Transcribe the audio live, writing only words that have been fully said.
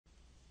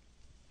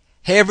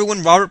Hey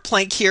everyone, Robert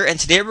Plank here, and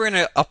today we're going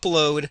to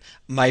upload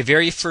my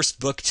very first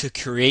book to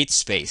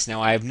CreateSpace.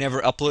 Now, I've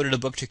never uploaded a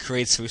book to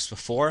CreateSpace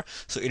before,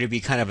 so it'll be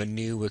kind of a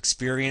new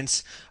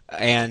experience.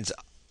 And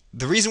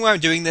the reason why I'm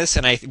doing this,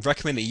 and I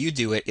recommend that you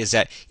do it, is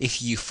that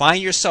if you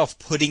find yourself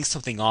putting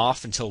something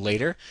off until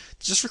later,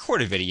 just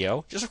record a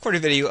video. Just record a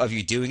video of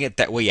you doing it.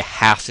 That way you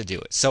have to do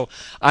it. So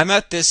I'm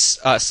at this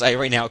site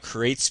right now,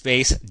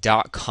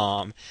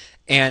 CreateSpace.com,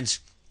 and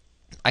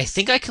I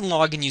think I can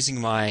log in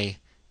using my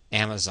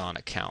Amazon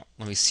account.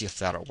 Let me see if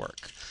that'll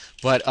work.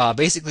 But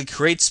basically,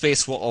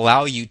 CreateSpace will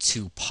allow you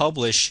to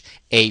publish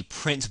a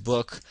print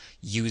book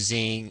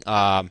using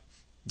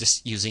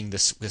just using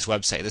this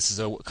website. This is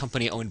a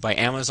company owned by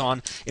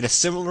Amazon in a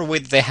similar way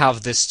that they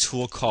have this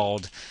tool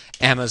called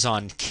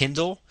Amazon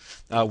Kindle,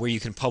 where you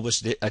can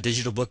publish a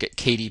digital book at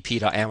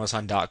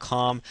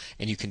kdp.amazon.com,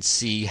 and you can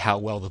see how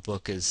well the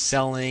book is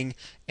selling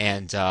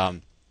and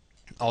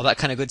all that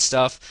kind of good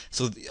stuff.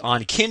 So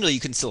on Kindle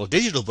you can sell a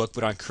digital book,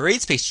 but on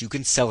CreateSpace you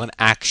can sell an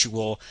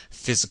actual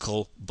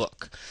physical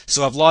book.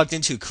 So I've logged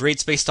into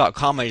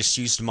CreateSpace.com. I just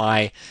used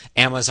my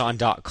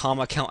Amazon.com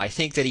account. I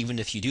think that even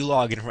if you do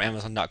log in from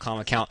Amazon.com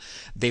account,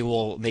 they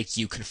will make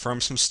you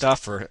confirm some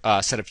stuff or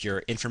set up your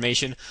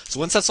information. So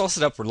once that's all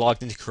set up, we're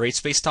logged into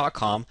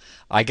CreateSpace.com.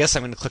 I guess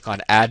I'm going to click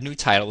on Add New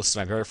Title. This is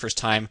my very first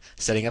time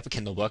setting up a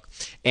Kindle book.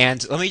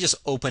 And let me just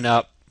open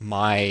up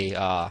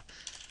my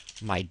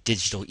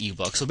digital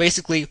ebook. So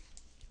basically,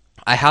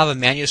 I have a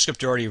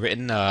manuscript already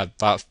written,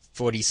 about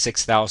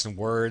 46,000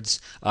 words.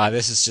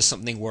 This is just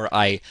something where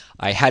I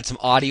had some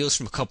audios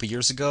from a couple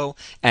years ago,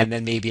 and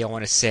then maybe I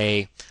want to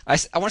say I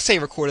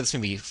recorded this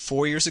maybe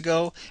 4 years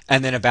ago,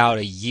 and then about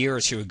a year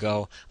or two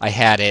ago I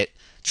had it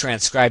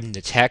transcribed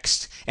into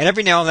text. And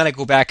every now and then I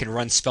go back and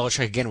run spell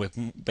check again with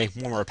make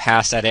one more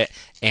pass at it,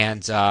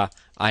 and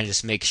I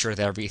just make sure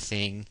that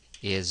everything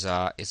is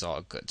all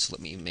good. So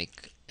let me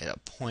make a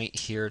point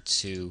here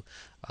to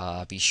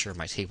be sure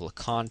my table of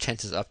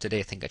contents is up to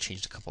date. I think I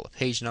changed a couple of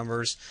page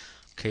numbers.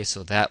 Okay,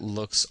 so that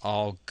looks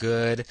all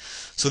good.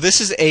 So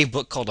this is a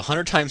book called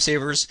 100 Time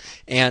Savers,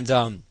 and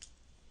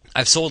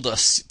I've sold a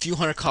few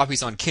hundred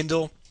copies on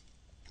Kindle.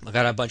 I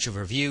got a bunch of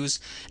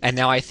reviews, and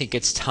now I think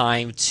it's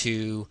time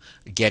to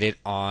get it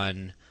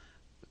on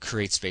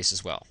CreateSpace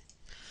as well.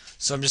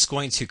 So I'm just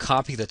going to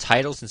copy the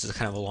title, since it's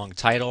kind of a long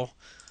title,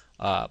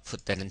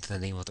 put that into the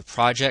name of the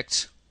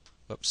project.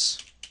 Whoops.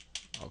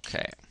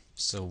 Okay,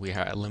 so we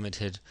are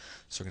limited,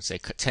 so we're going to say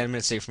cut 10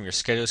 minutes a day from your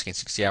schedule, so gain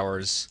 60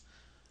 hours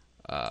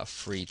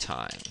free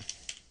time.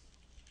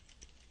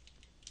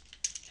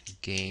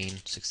 Gain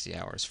 60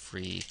 hours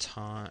free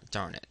time.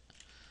 Darn it.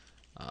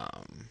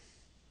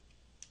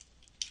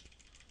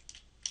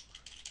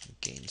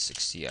 Gain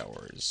 60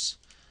 hours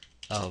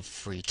of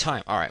free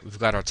time. Alright, we've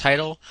got our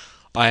title.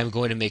 I'm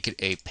going to make it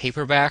a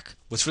paperback.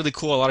 What's really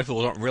cool, a lot of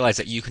people don't realize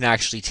that you can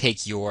actually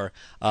take your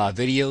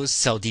videos,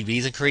 sell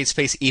DVDs in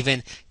CreateSpace,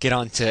 even get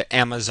onto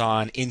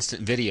Amazon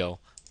Instant Video.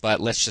 But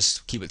let's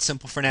just keep it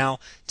simple for now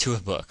to a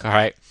book. All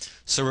right.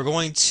 So we're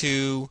going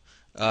to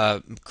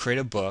create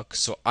a book.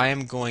 So I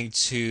am going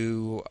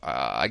to,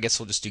 I guess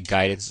we'll just do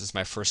guidance. This is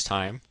my first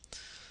time.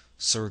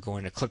 So we're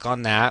going to click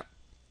on that.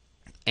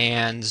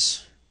 And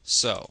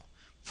so,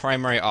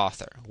 primary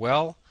author.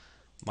 Well,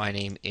 my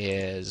name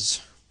is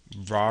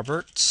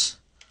Robert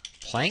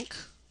Plank.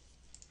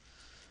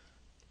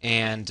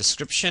 And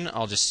description,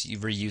 I'll just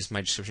reuse my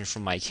description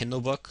from my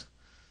Kindle book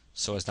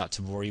so as not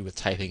to bore you with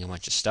typing a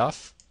bunch of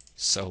stuff.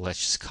 So let's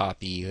just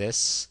copy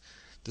this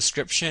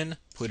description,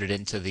 put it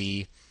into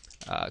the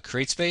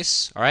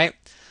CreateSpace. All right.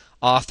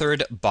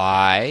 Authored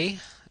by,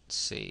 let's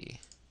see,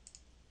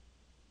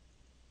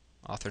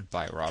 authored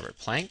by Robert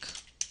Plank.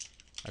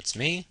 That's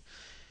me.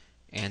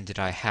 And did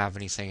I have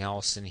anything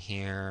else in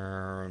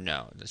here?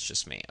 No, that's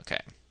just me.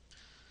 Okay.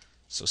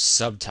 So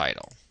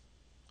subtitle.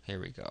 Here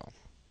we go.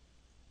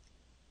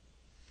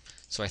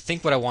 So I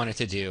think what I wanted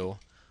to do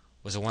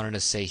was I wanted to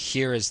say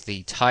here is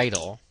the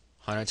title,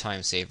 100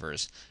 Time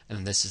Savers, and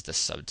then this is the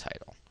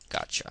subtitle.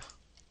 Gotcha.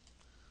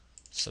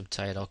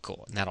 Subtitle,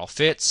 cool. And that all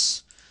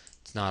fits.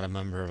 It's not a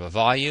member of a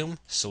volume,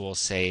 so we'll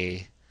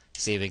say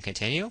save and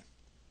continue.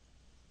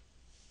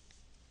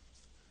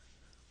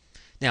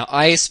 Now,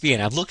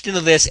 ISBN. I've looked into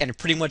this, and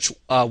pretty much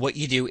what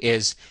you do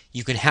is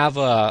you can have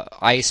a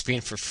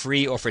ISBN for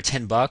free or for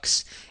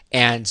 $10.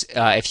 And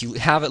if you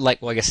have it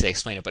like, well, I guess I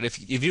explained it, but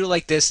if you do it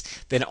like this,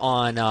 then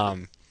on,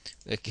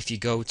 like if you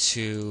go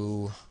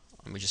to,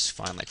 let me just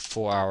find like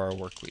 4-hour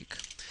work week.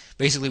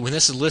 Basically, when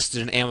this is listed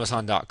in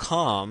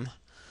Amazon.com,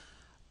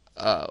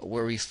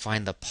 where we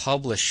find the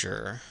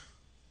publisher,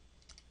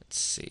 let's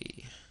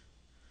see,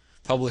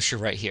 publisher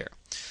right here.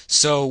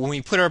 So when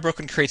we put our book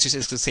in CreateSpace,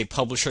 it's going to say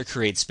Publisher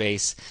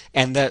CreateSpace,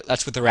 and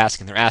that's what they're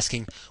asking. They're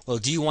asking, well,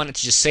 do you want it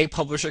to just say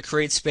Publisher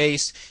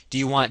CreateSpace? Do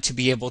you want to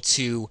be able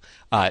to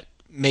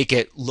make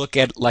it look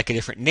at like a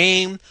different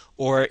name,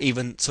 or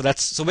even so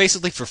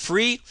basically for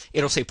free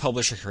it'll say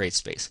Publisher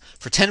CreateSpace.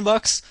 For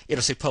 $10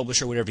 it'll say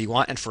Publisher whatever you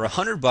want, and for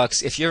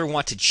 $100 if you ever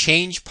want to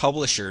change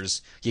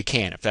publishers you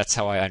can, if that's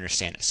how I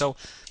understand it. So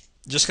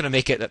just going to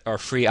make it our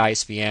free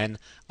ISBN,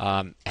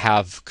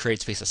 have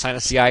CreateSpace assign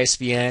us the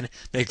ISBN,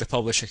 make the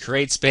publisher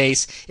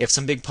CreateSpace. If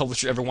some big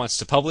publisher ever wants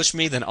to publish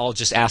me, then I'll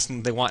just ask them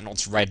what they want and I'll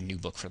just write a new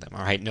book for them.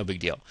 All right, no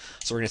big deal.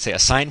 So we're going to say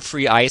assign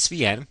free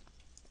ISBN.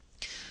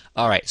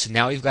 All right, so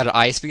now we've got an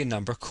ISBN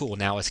number. Cool,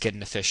 now it's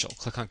getting official.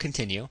 Click on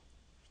continue.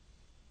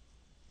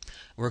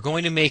 We're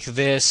going to make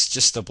this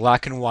just a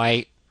black and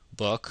white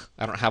book.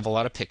 I don't have a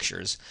lot of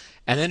pictures.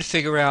 And then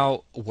figure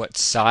out what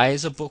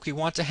size of book we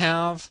want to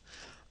have.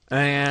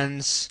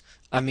 And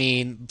I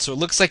mean, so it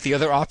looks like the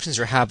other options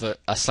are have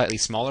a slightly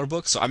smaller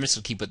book, so I'm just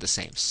going to keep it the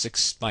same,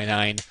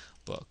 6x9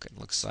 book. It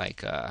looks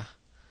like, yeah.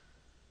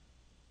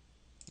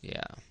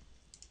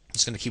 I'm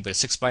just going to keep it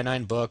a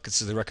 6x9 book.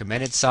 This is the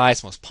recommended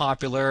size, most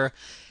popular.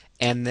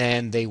 And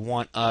then they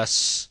want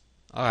us,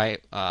 all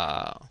right,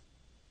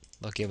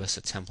 they'll give us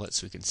a template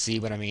so we can see,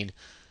 but I mean,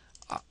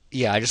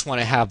 yeah, I just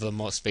want to have the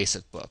most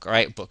basic book. All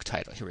right, book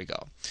title. Here we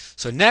go.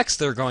 So next,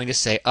 they're going to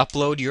say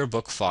upload your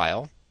book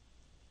file.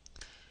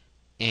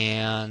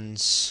 And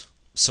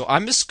so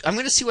I'm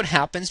going to see what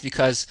happens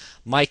because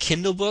my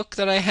Kindle book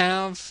that I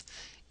have,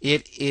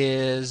 it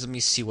is, let me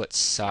see what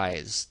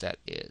size that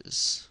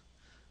is.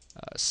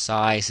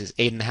 Size is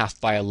 8.5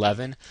 by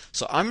 11.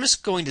 So I'm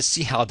just going to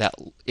see how that,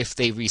 if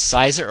they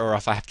resize it or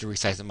if I have to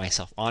resize it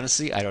myself.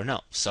 Honestly, I don't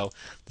know. So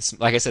this,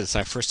 like I said, it's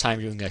my first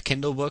time doing a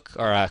Kindle book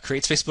or a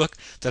CreateSpace book.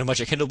 Done a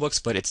bunch of Kindle books,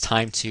 but it's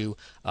time to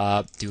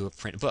do a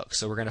print book.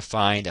 So we're going to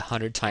find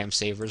 100 time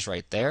savers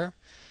right there.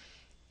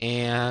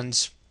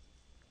 And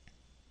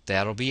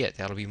that'll be it.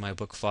 That'll be my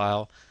book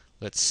file.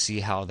 Let's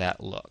see how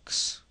that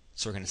looks.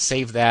 So we're going to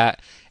save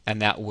that,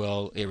 and that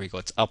will, here we go,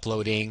 it's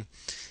uploading,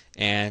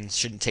 and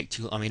shouldn't take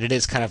too, I mean, it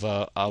is kind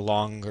of a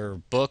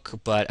longer book,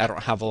 but I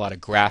don't have a lot of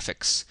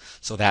graphics,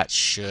 so that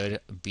should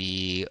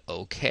be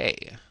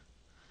okay.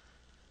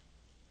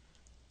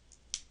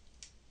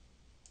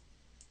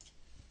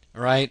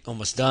 All right,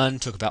 almost done.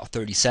 Took about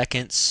 30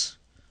 seconds.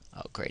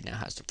 Oh, great, now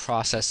it has to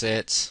process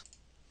it.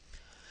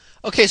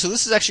 Okay, so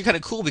this is actually kind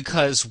of cool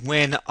because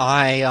when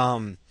I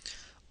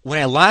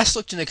last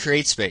looked into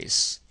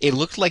CreateSpace, it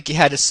looked like you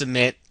had to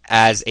submit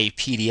as a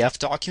PDF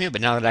document,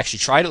 but now that I actually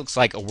tried it, looks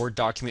like a Word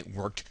document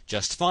worked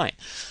just fine.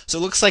 So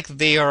it looks like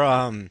they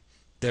are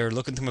they're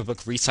looking through my book,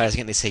 resizing it,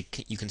 and they say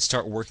you can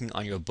start working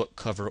on your book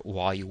cover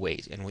while you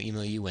wait, and we'll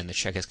email you when the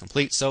check is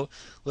complete. So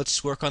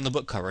let's work on the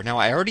book cover. Now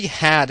I already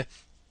had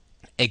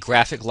a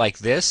graphic like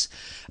this,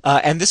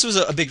 and this was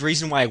a big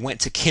reason why I went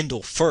to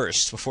Kindle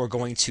first before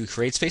going to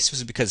CreateSpace,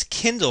 was because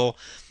Kindle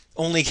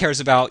only cares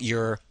about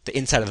the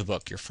inside of the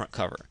book, your front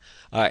cover.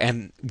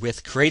 And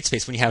with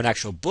CreateSpace, when you have an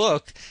actual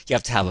book, you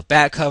have to have a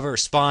back cover,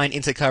 spine,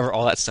 inside cover,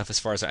 all that stuff as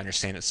far as I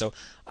understand it. So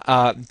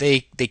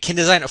they can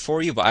design it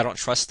for you, but I don't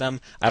trust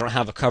them. I don't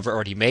have a cover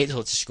already made, so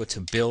let's just go to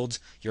build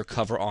your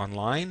cover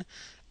online.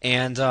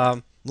 And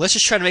let's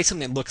just try to make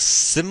something that looks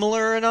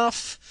similar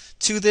enough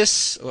to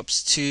this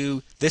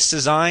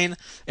design.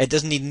 It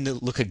doesn't need to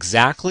look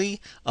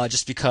exactly,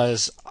 just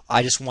because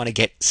I just want to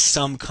get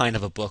some kind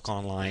of a book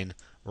online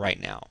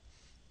right now.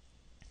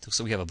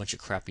 So we have a bunch of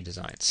crappy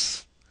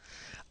designs.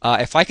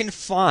 If I can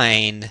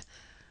find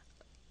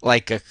I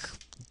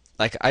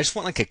just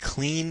want like a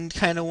clean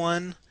kind of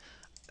one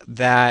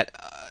that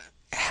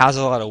has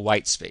a lot of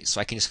white space, so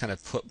I can just kind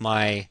of put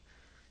my,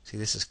 see,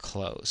 this is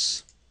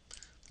close.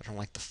 I don't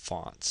like the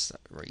fonts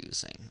that we're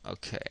using.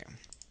 Okay.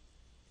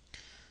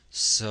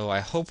 So I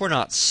hope we're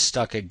not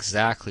stuck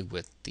exactly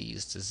with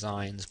these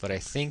designs, but I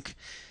think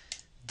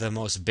the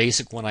most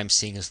basic one I'm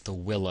seeing is the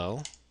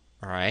willow.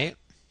 All right.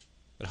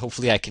 But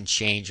hopefully I can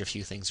change a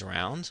few things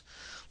around.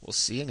 We'll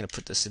see. I'm going to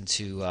put this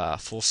into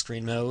full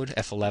screen mode,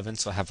 F11,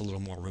 so I have a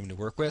little more room to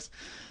work with.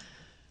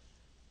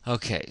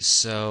 Okay,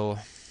 so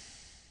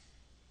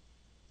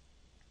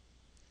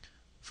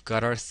we've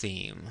got our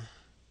theme,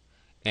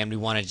 and we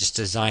want to just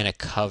design a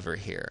cover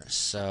here.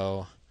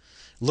 So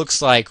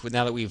looks like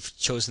now that we've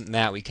chosen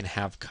that, we can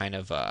have kind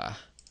of a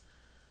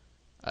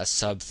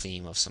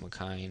sub-theme of some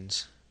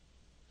kind.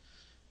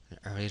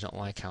 I really don't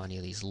like how any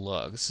of these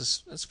look.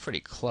 That's pretty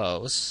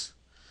close.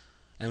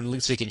 And at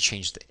least we can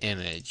change the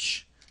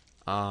image.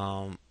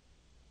 I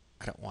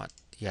don't want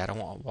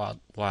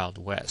Wild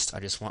West.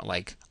 I just want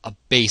like a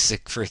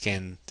basic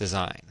freaking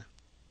design.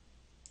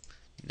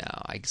 No,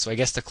 so I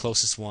guess the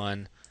closest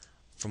one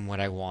from what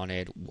I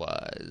wanted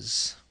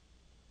was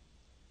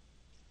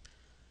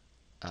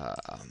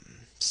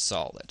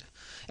solid.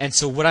 And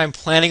so what I'm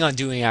planning on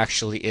doing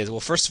actually is, well,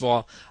 first of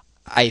all,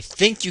 I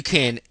think you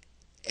can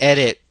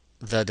edit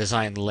the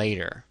design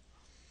later.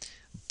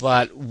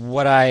 But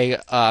what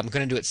I'm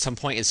going to do at some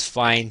point is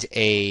find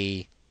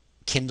a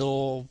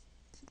Kindle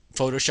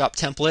Photoshop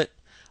template.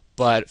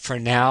 But for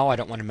now, I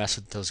don't want to mess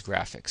with those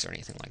graphics or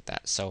anything like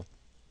that. So,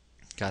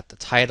 got the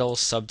title,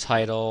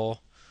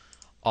 subtitle,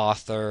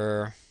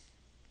 author,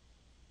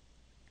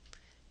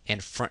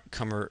 and front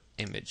cover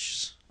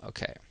image.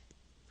 Okay.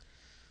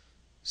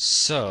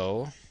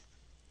 So,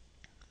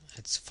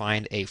 let's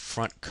find a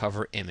front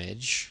cover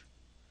image.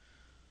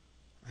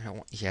 I don't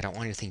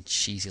want anything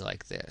cheesy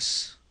like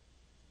this.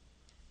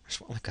 I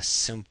just want like a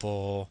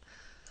simple,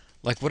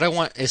 Like what I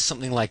want is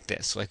something like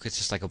this. Like it's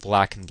just like a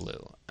black and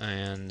blue.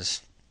 And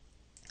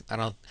I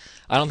don't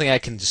I don't think I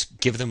can just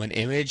give them an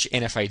image,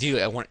 and if I do,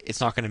 it's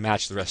not going to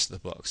match the rest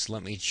of the books.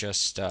 Let me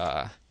just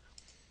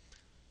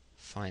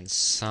find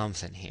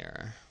something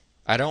here.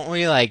 I don't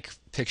really like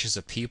pictures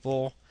of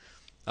people,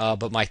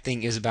 but my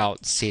thing is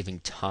about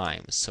saving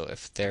time. So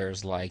if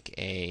there's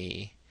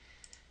if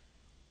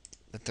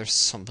there's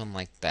something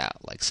like that,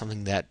 like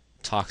something that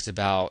talks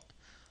about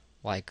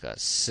like a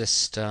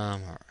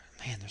system, or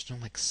man, there's no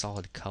like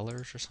solid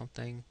colors or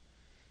something.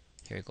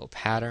 Here we go,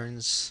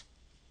 patterns.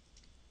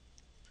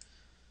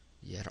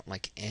 Yeah, I don't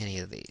like any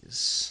of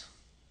these.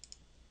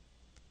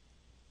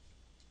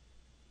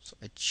 So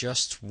I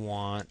just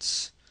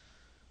want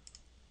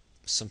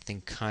something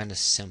kind of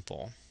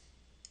simple.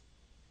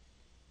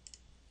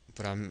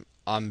 But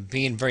I'm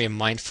being very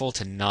mindful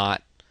to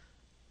not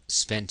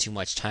spend too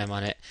much time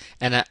on it.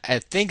 And I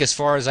think, as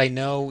far as I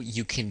know,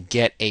 you can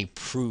get a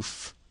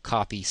proof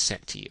copy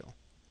sent to you,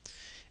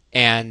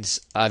 and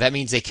that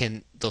means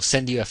they'll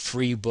send you a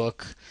free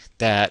book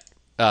that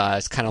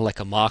is kind of like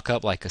a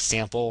mock-up, like a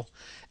sample,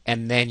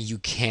 and then you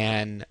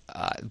can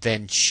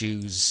then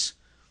choose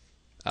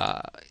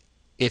uh,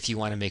 if you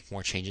want to make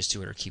more changes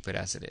to it or keep it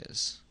as it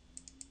is.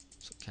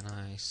 So can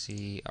I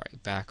see? All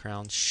right,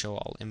 background, show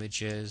all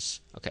images.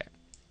 Okay.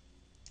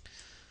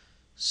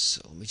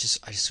 So I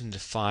just need to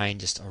find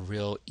just a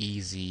real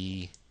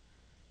easy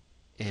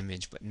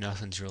image, but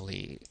nothing's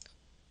really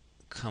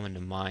coming to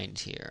mind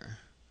here.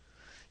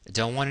 I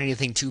don't want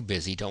anything too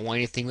busy. Don't want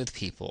anything with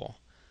people.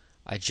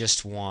 I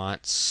just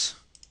want some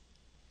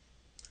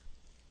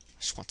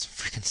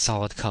freaking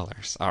solid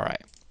colors. All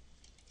right.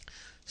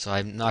 So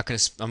I'm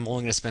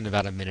only gonna spend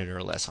about a minute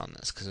or less on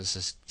this because this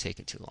is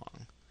taking too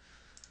long.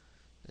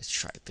 Let's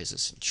try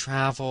business and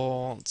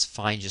travel. Let's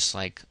find just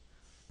like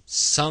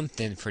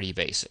something pretty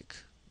basic.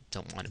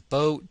 Don't want a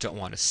boat. Don't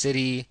want a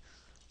city.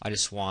 I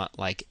just want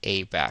like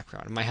a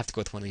background. I might have to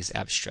go with one of these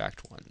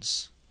abstract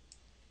ones.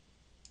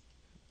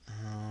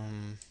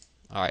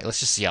 All right, let's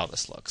just see how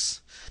this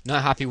looks.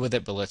 Not happy with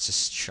it, but let's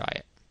just try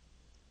it.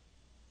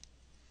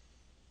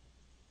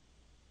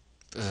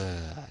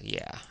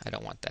 Yeah, I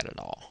don't want that at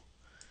all.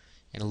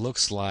 And it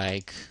looks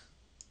like,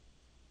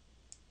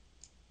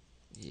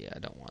 yeah, I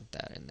don't want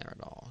that in there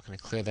at all. Can I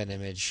clear that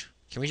image?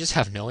 Can we just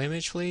have no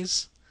image,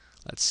 please?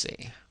 Let's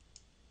see.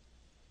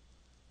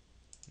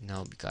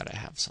 No, we gotta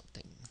have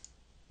something.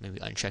 Maybe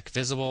uncheck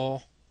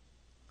visible.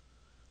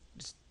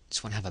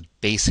 Just want to have a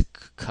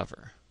basic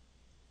cover.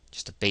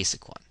 Just a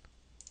basic one.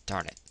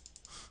 Darn it.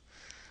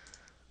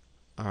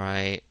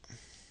 Alright.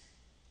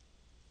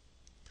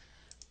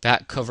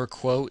 Back cover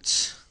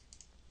quotes.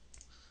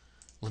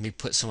 Let me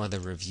put some of the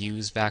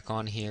reviews back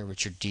on here.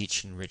 Richard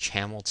Deitch and Rich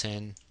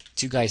Hamilton.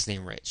 Two guys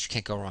named Rich.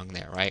 Can't go wrong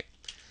there, right?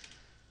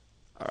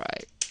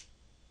 Alright.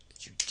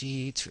 Richard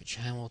Deitch, Rich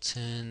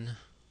Hamilton.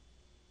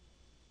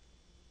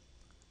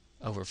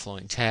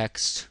 Overflowing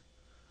text.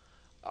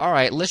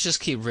 Alright, let's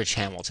just keep Rich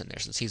Hamilton there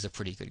since he's a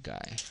pretty good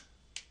guy.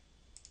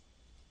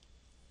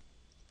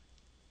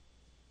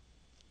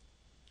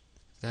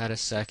 That a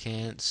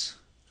second.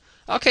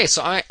 Okay,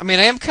 so I mean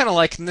I am kind of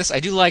liking this. I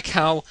do like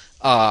how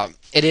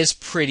it is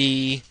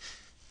pretty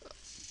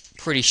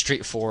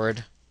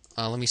straightforward.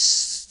 Let me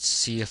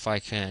see if I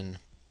can.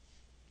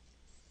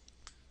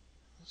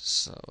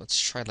 So let's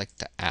try like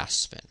the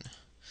Aspen.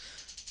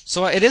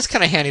 So it is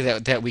kind of handy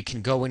that we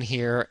can go in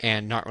here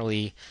and not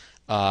really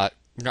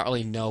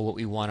know what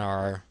we want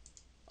our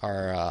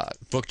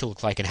book to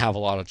look like and have a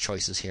lot of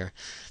choices here.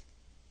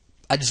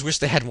 I just wish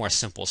they had more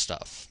simple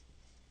stuff,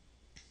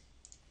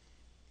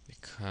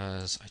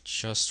 because I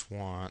just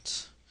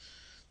want.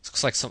 This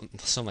looks like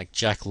some like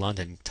Jack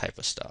London type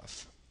of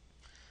stuff.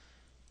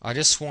 I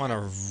just want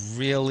a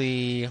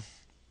really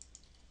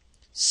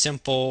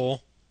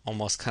simple,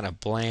 almost kind of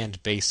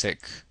bland,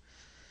 basic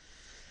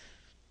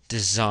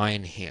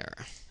design here.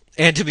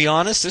 And to be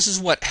honest, this is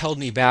what held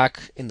me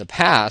back in the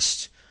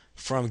past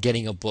from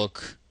getting a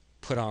book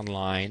put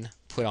online,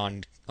 put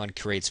on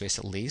CreateSpace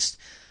at least,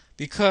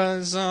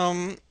 because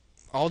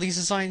all these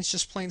designs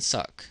just plain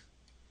suck,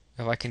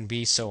 if I can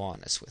be so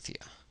honest with you.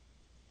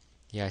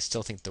 Yeah, I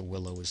still think the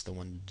Willow is the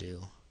one to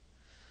do.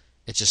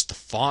 It's just the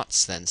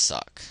fonts then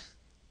suck.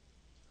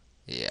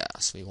 Yeah,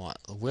 so we want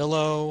the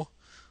Willow.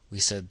 We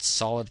said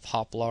Solid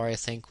Poplar, I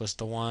think, was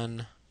the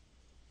one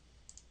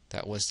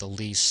that was the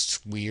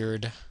least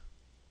weird.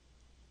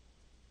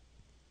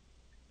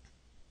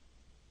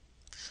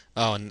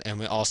 Oh, and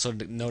we also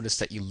noticed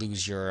that you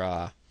lose your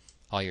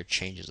all your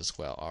changes as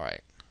well. All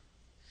right.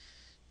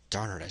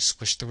 Darn it! I just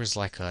wish there was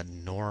like a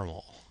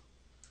normal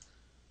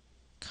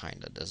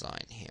kind of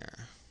design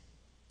here.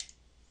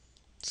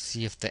 Let's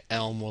see if the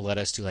elm will let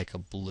us do like a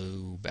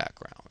blue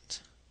background.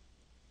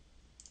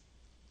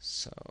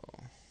 So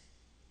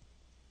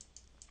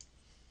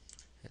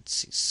let's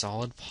see.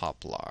 Solid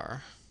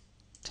Poplar.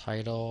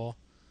 Title.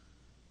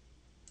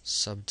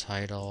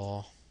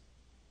 Subtitle.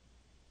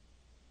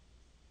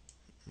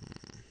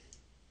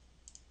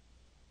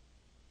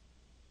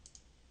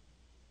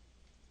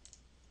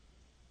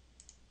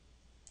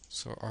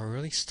 So are we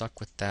really stuck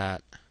with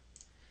that?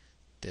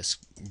 this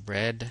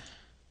red.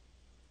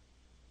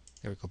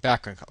 There we go,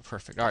 background color,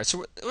 perfect. Alright,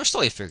 so we're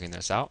slowly figuring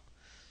this out.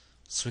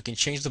 So we can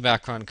change the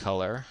background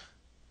color.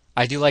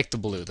 I do like the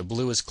blue. The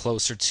blue is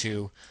closer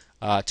to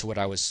what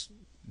I was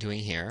doing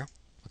here.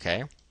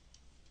 Okay.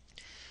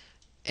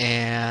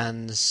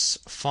 And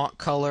font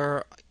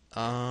color,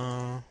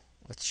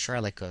 let's try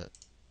like a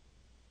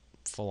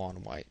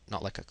full-on white,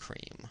 not like a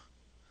cream.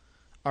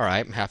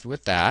 Alright, I'm happy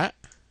with that.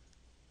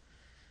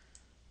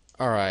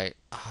 Alright,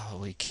 oh,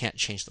 we can't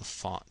change the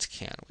font,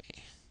 can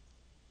we?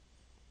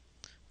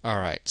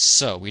 Alright,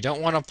 so we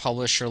don't want a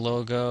publisher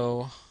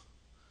logo.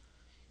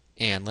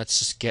 And let's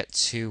just get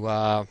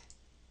to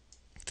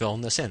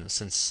filling this in,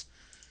 since,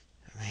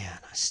 man,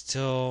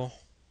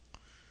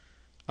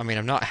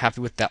 I'm not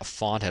happy with that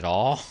font at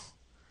all,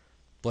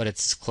 but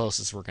it's as close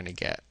as we're going to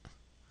get.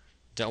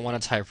 Don't want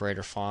a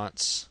typewriter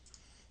font.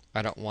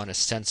 I don't want a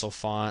stencil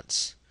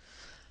font.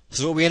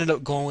 So what we ended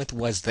up going with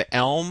was the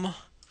Elm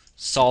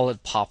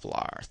Solid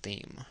Poplar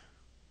theme.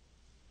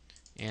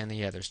 And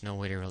yeah, there's no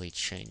way to really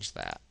change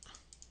that.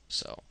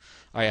 So,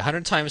 alright,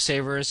 100 time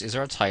savers is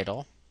our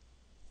title.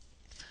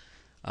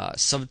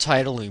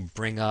 Subtitle, let me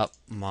bring up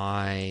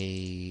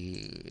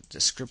my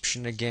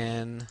description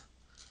again.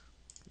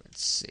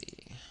 Let's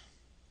see.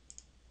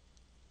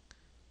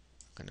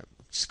 I'm going to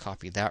just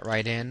copy that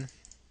right in.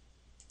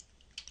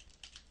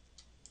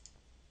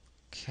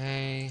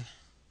 Okay.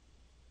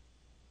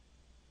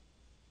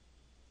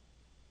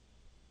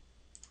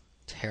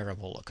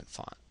 Terrible looking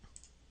font.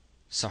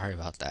 Sorry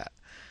about that.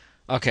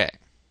 Okay.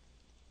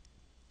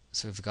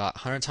 So we've got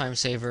 100 time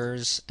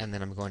savers, and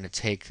then I'm going to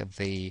take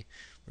the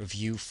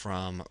review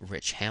from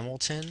Rich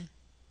Hamilton,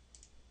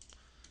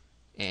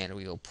 and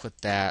we will put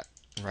that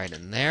right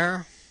in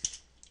there.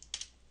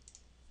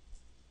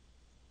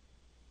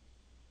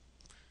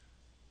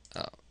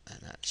 Oh, and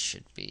that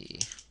should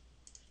be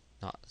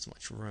not as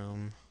much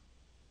room.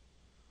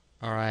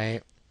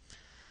 Alright.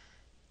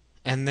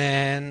 And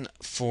then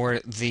for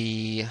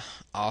the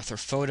author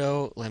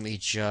photo, let me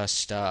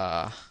just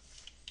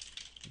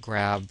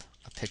grab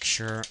a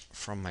picture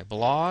from my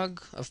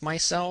blog of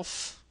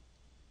myself.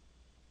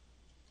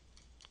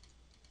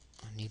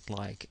 I need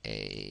like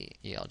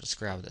I'll just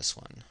grab this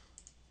one.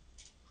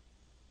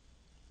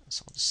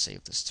 So I'll just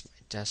save this to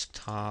my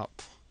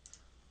desktop,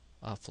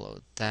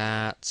 upload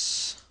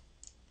that.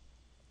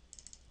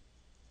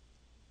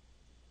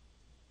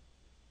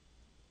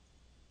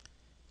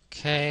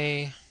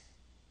 Okay.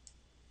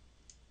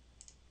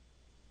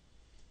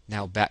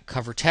 Now back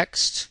cover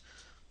text.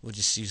 We'll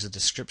just use the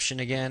description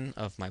again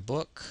of my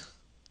book.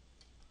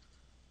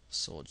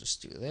 So we'll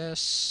just do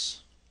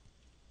this.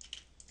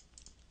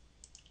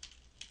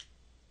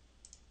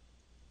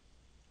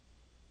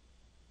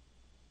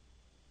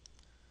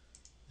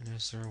 And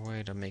is there a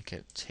way to make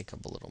it take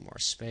up a little more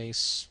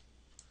space?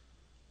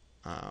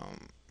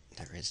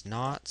 There is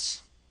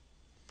not.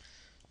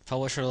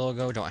 Publisher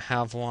logo, don't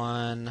have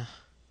one.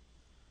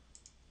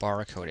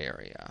 Barcode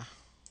area.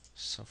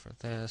 So for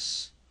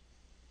this,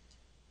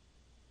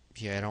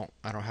 yeah,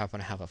 I don't happen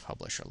to have a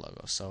publisher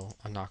logo, so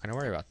I'm not going to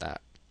worry about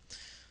that.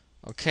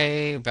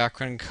 Okay,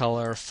 background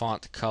color,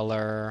 font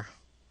color,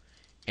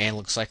 and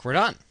looks like we're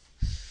done.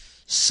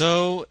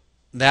 So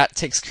that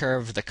takes care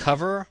of the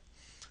cover.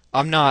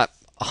 I'm not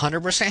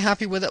 100%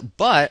 happy with it,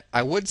 but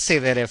I would say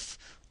that if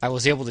I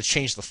was able to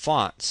change the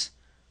font,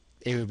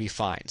 it would be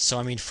fine. So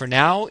I mean, for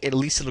now, at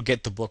least it'll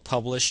get the book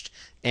published,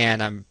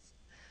 and I'm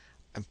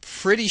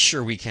pretty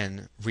sure we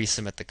can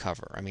resubmit the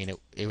cover. I mean,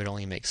 it would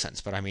only make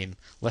sense. But I mean,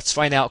 let's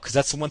find out, because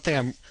that's the one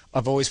thing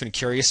I've always been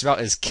curious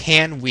about, is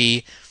can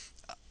we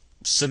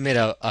submit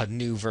a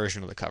new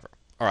version of the cover?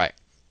 All right.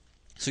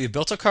 So you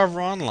built a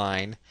cover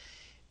online,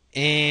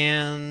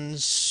 and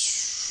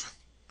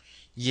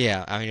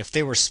yeah, I mean, if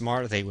they were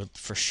smart, they would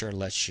for sure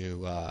let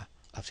you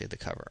update the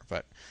cover.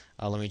 But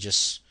let me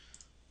just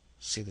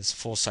see this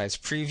full-size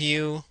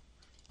preview.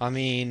 I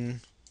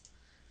mean,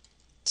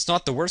 it's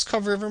not the worst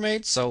cover ever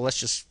made, so let's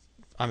just,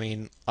 I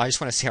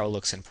just want to see how it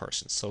looks in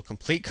person. So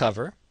complete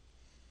cover.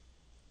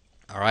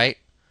 Alright.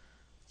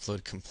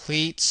 Upload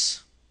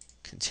complete.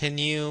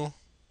 Continue.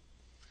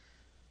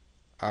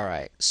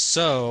 Alright,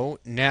 so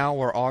now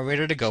we're all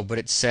ready to go, but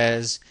it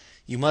says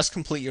you must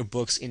complete your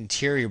book's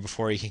interior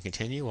before you can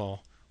continue.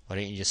 Well, why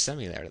didn't you just send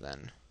me there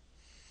then?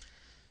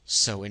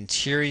 So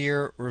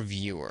interior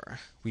reviewer.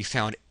 We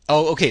found,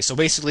 oh, okay, so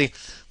basically,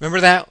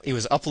 remember that? It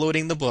was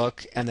uploading the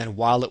book, and then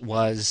while it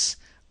was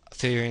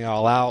figuring it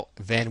all out,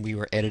 then we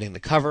were editing the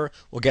cover.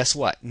 Well, guess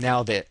what?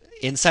 Now that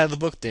inside of the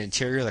book, the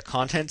interior, the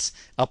contents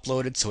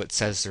uploaded, so it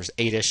says there's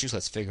 8 issues.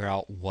 Let's figure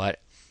out what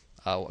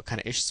kind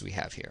of issues we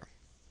have here.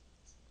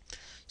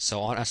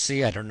 So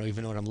honestly, I don't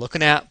even know what I'm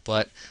looking at,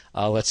 but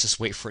let's just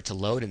wait for it to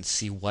load and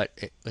see what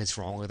is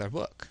wrong with our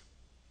book.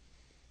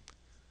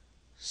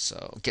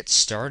 So get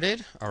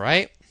started. All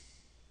right.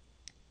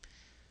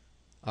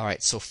 All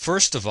right. So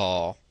first of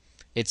all,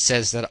 it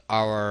says that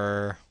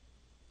our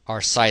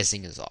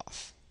sizing is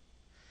off.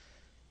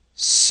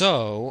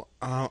 So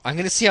I'm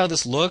going to see how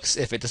this looks.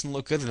 If it doesn't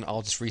look good, then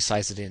I'll just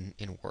resize it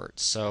in Word.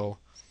 So,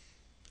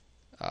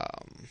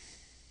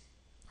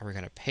 all Are we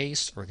going to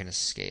paste or are we going to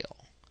scale?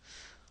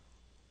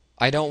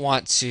 I don't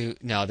want to,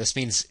 no, this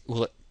means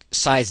will it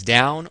size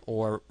down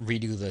or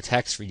redo the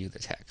text,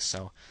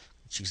 So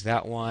choose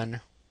that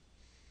one.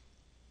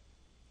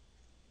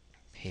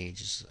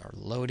 Pages are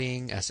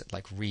loading as it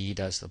like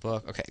redoes the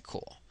book. Okay,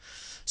 cool.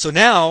 So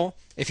now,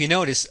 if you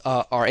notice,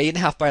 our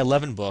 8.5 by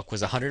 11 book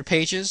was 100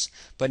 pages,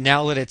 but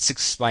now that it's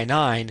 6 by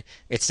 9,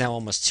 it's now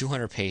almost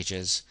 200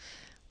 pages.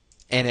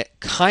 And it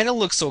kind of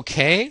looks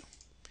okay,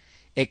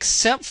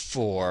 except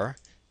for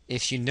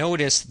if you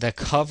notice the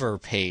cover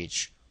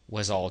page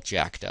was all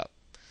jacked up.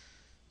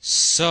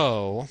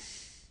 So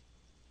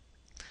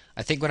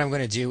I think what I'm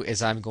going to do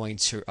is I'm going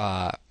to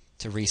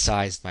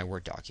resize my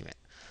Word document.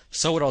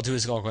 So what I'll do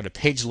is I'll go to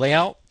page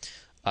layout,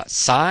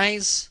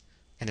 size,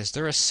 and is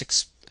there a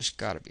 6? There's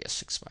got to be a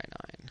 6 by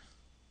 9.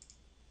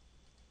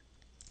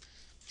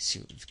 Let's see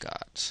what we've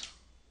got.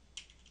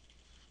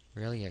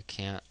 Really, I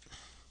can't.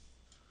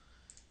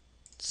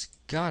 It's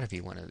got to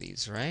be one of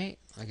these, right?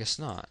 I guess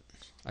not.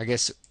 I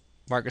guess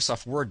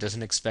Microsoft Word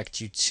doesn't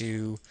expect you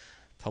to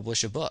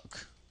publish a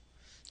book.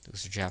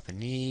 Those are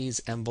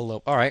Japanese,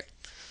 envelope. All right,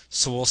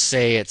 so we'll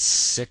say it's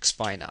 6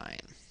 by 9.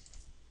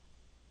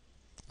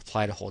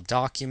 Apply to whole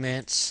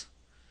document.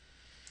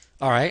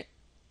 All right,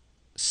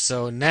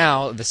 so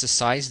now this is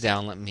sized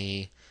down. Let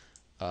me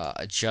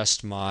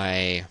adjust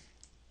my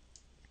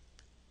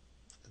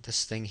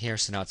this thing here.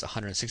 So now it's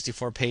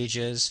 164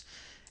 pages,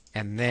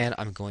 and then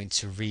I'm going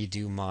to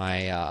redo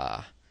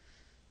my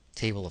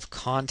table of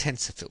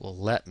contents if it will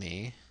let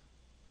me.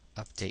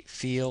 Update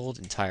field,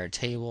 entire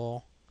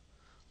table.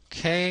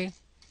 Okay,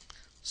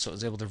 so I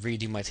was able to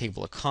redo my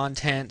table of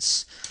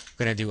contents.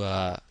 I'm going to do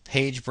a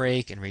page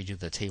break and redo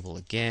the table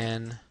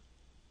again.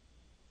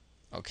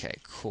 Okay,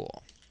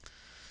 cool.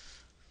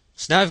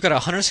 So now I've got a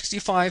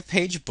 165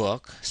 page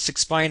book,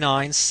 6 by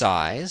 9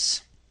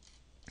 size.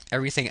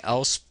 Everything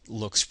else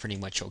looks pretty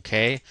much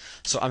okay.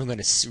 So I'm going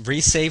to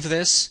resave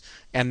this,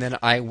 and then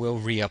I will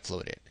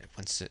re-upload it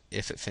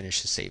if it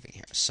finishes saving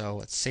here.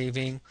 So it's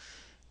saving,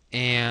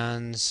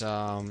 and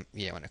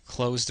yeah, I want to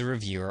close the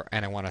reviewer,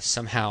 and I want to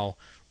somehow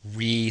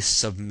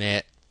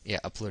resubmit. Yeah,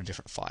 upload a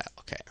different file.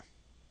 Okay.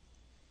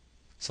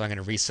 So I'm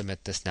going to resubmit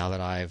this now that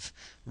I've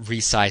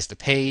resized the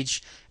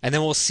page, and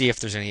then we'll see if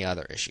there's any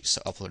other issues.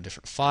 So upload a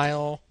different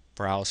file,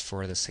 browse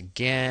for this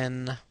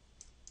again.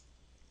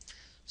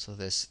 So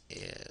this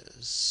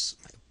is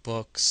my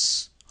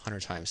books,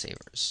 100 time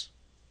savers.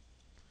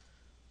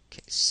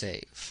 Okay,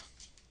 save.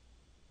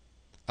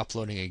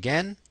 Uploading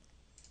again.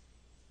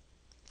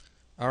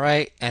 All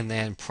right, and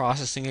then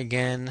processing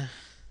again.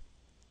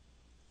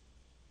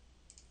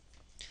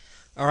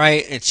 All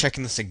right, it's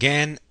checking this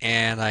again,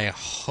 and I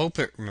hope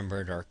it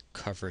remembered our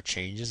cover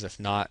changes. If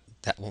not,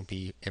 that won't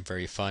be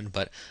very fun,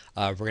 but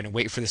we're going to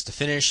wait for this to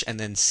finish and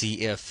then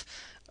see if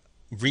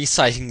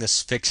resizing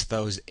this fixed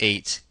those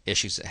 8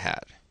 issues it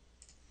had.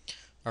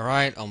 All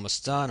right,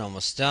 almost done,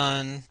 almost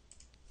done.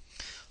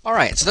 All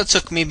right, so that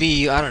took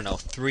maybe, I don't know,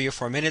 3 or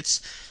 4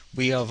 minutes.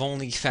 We have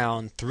only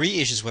found 3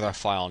 issues with our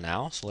file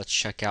now, so let's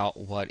check out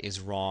what is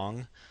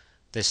wrong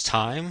this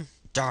time.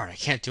 Darn, I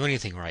can't do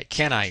anything right.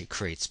 Can I,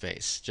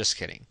 CreateSpace? Just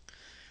kidding.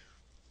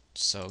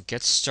 So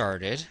get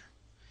started.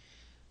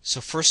 So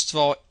first of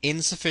all,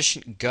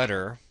 insufficient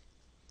gutter.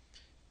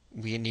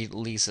 We need at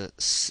least a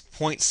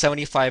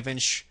 0.75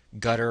 inch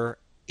gutter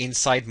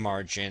inside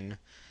margin,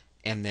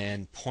 and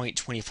then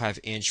 0.25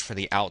 inch for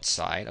the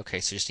outside. Okay,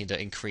 so you just need to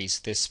increase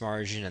this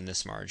margin and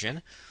this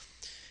margin.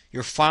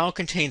 Your file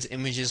contains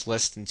images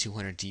less than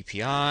 200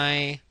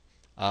 dpi,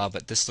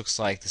 but this looks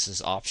like this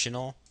is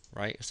optional,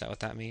 right? Is that what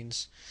that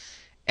means?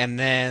 And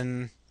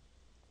then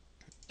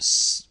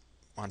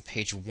on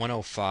page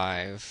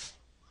 105,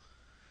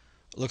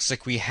 looks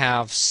like we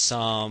have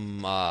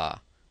some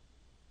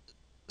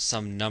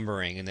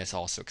numbering in this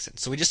also.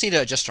 So we just need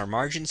to adjust our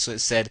margin. So it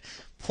said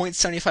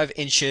 0.75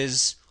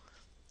 inches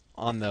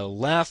on the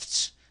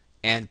left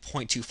and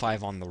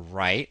 0.25 on the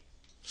right.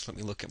 So let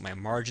me look at my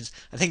margins.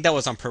 I think that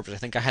was on purpose. I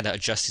think I had to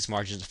adjust these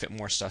margins to fit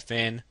more stuff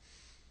in.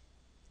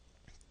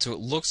 So it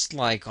looks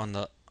like on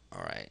the,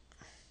 all right,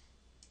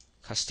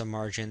 custom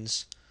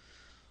margins.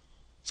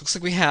 So it looks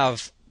like we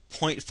have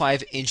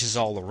 0.5 inches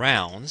all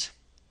around.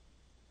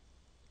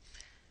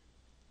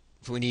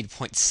 But we need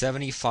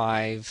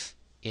 0.75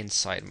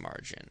 inside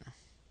margin.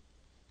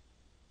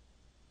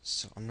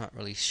 So I'm not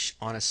really,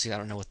 honestly, I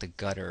don't know what the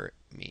gutter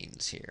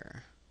means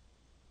here.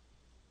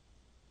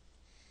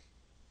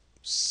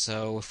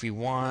 So if we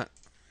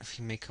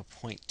make a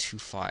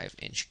 0.25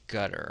 inch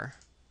gutter,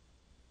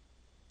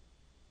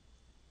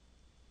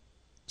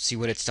 see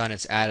what it's done?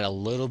 It's added a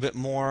little bit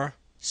more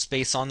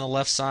space on the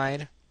left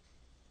side,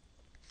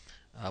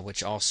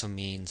 which also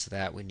means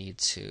that we need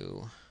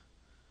to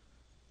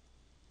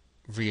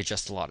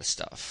readjust a lot of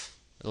stuff.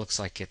 It looks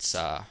like it's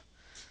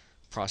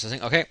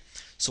processing. Okay,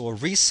 so we'll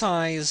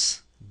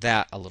resize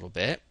that a little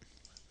bit.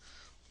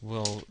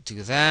 We'll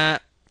do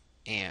that,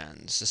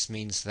 and this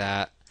means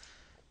that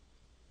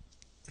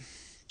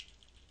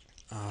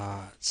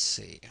let's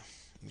see.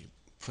 Let me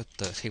put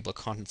the table of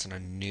contents on a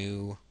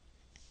new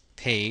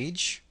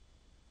page.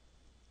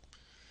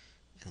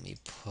 Let me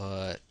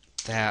put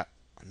that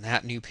on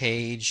that new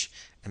page,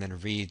 and then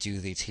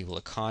redo the table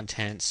of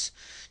contents.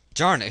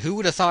 Darn it, who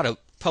would have thought of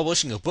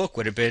publishing a book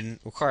would have been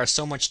require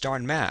so much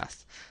darn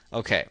math?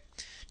 Okay,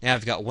 now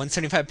I've got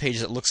 175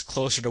 pages that looks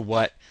closer to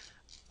what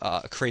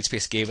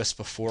CreateSpace gave us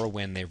before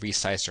when they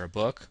resized our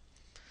book.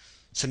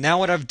 So now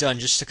what I've done,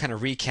 just to kind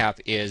of recap,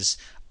 is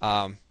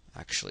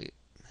actually,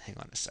 hang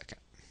on a second.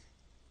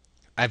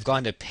 I've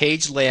gone to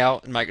page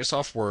layout in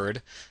Microsoft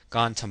Word,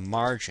 gone to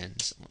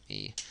margins. Let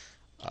me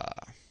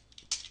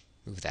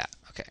move that.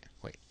 Okay,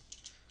 wait.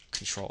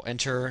 Control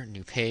Enter,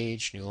 new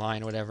page, new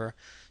line, whatever.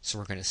 So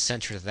we're going to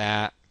center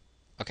that.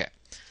 Okay.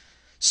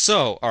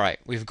 So, all right,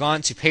 we've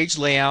gone to page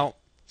layout,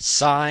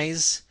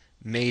 size,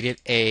 made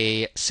it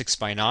a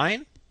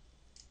 6x9.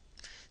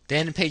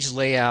 Then page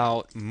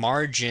layout,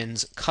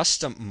 margins,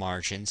 custom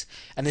margins,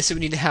 and they said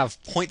we need to have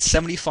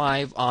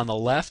 0.75 on the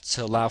left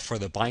to allow for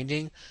the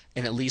binding,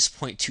 and at least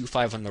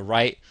 0.25 on the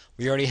right.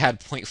 We already had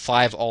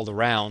 0.5 all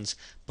around,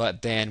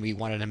 but then we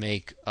wanted to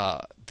make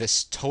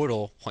this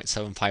total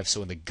 0.75,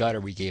 so in the gutter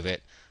we gave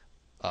it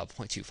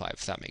 0.25,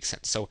 if that makes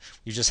sense. So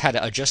we just had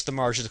to adjust the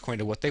margins according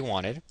to what they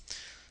wanted.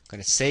 I'm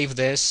going to save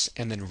this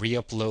and then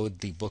re-upload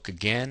the book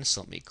again.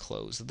 So let me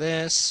close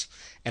this,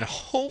 and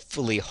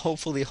hopefully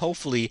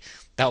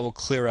that will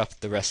clear up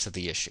the rest of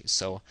the issues.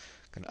 So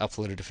I'm going to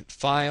upload a different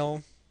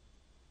file,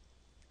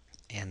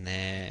 and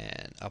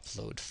then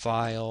upload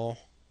file.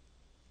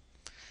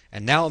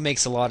 And now it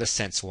makes a lot of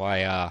sense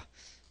why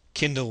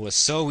Kindle was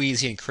so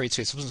easy and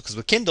CreateSpace wasn't. Because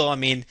with Kindle, I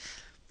mean,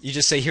 you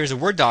just say, here's a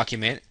Word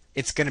document.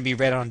 It's going to be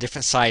read on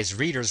different size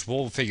readers.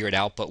 We'll figure it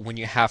out. But when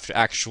you have to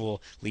actually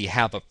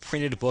have a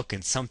printed book,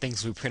 and some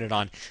things we printed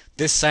on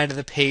this side of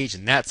the page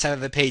and that side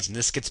of the page, and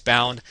this gets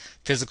bound,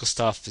 physical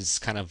stuff is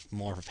kind of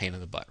more of a pain in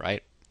the butt,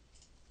 right?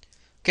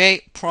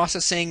 Okay,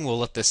 processing. We'll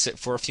let this sit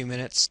for a few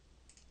minutes.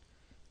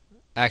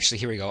 Actually,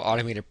 here we go.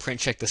 Automated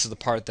print check. This is the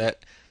part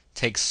that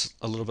takes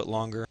a little bit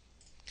longer.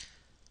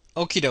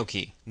 Okie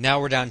dokie. Now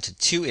we're down to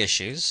 2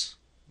 issues.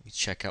 Let me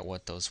check out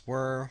what those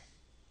were.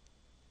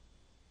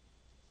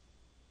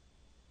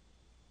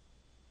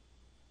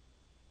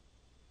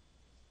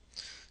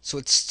 So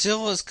it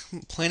still is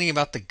complaining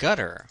about the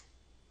gutter,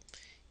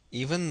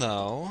 even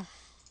though...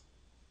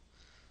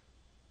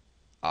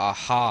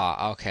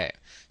 Aha, okay.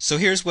 So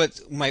here's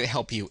what might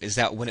help you, is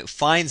that when it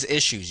finds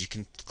issues, you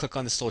can click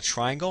on this little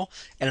triangle,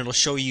 and it'll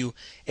show you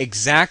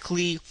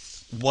exactly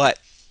what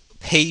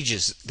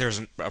pages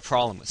there's a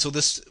problem with. So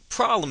this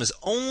problem is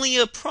only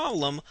a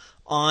problem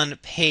on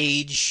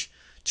page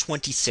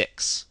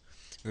 26,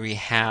 where we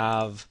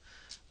have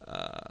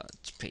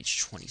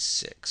page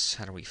 26.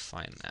 How do we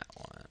find that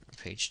one?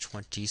 Page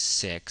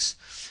 26.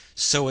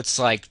 So it's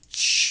like,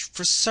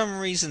 for some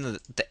reason,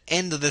 the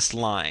end of this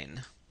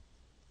line.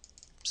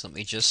 So let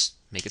me just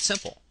make it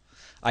simple.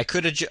 I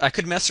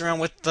could mess around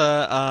with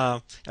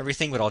the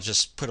everything, but I'll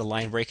just put a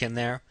line break in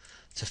there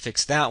to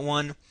fix that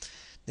one.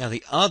 Now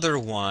the other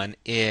one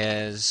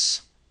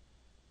is,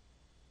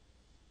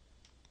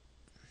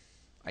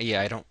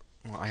 yeah,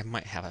 I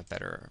might have a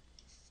better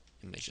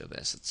image of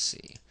this. Let's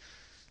see.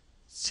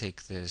 Let's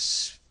take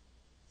this.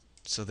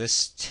 So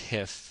this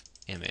TIFF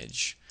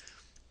image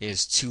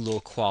is too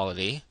low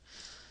quality,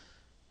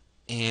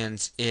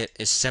 and it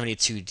is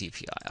 72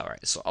 dpi.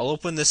 Alright, so I'll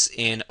open this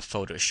in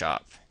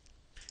Photoshop,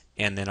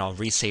 and then I'll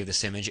resave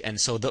this image, and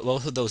so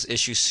both of those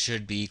issues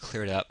should be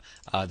cleared up.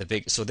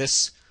 So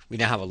this, we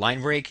now have a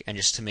line break, and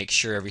just to make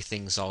sure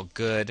everything's all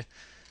good,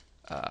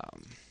 let's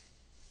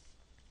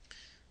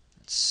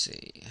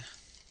see. I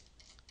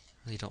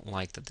really don't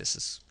like that this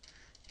is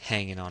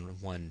hanging on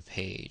one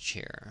page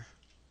here,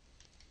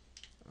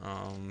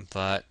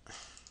 but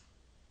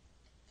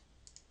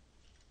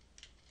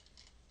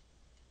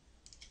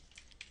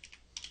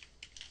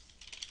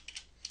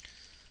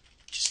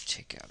just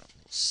take out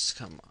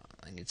come on,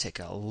 I need to take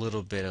out a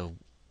little bit of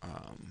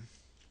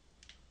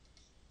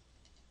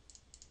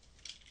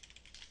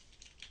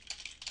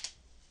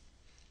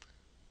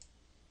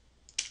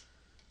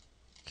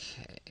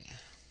okay,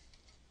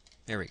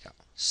 there we go.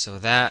 So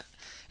that,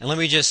 and let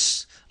me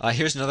just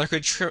here's another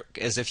good trick,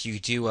 is if you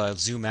do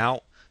zoom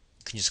out,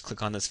 you can just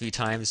click on this a few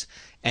times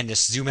and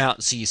just zoom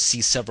out so you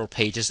see several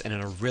pages, and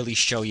it'll really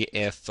show you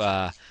if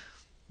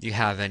you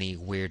have any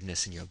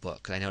weirdness in your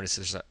book. I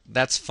notice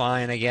that's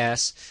fine, I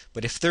guess,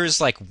 but if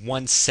there's like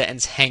one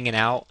sentence hanging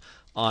out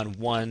on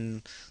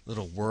one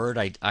little word,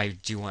 I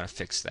do want to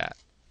fix that.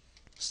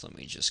 So let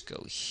me just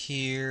go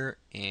here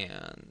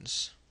and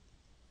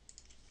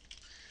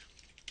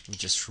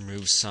just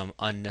remove some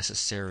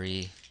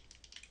unnecessary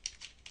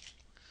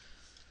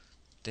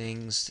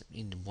things.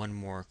 Need one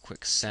more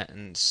quick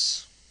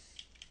sentence.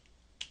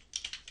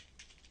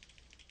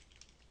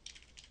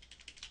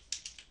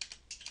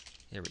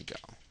 There we go.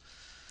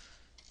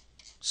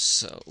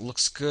 So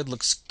looks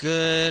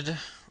good,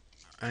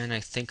 and I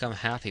think I'm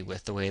happy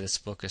with the way this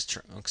book is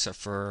turned, except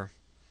for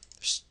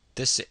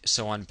this.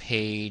 So on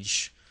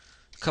page,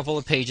 a couple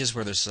of pages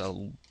where there's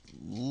a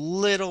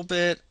little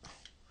bit,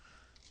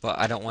 but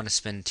I don't want to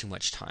spend too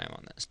much time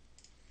on this.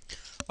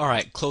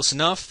 Alright, close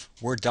enough.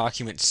 Word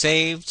document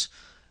saved.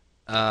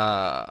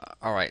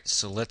 Alright,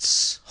 so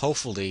let's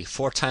hopefully,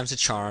 4 times the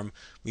charm,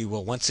 we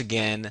will once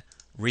again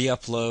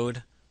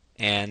re-upload,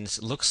 and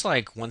looks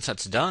like once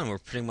that's done, we're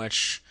pretty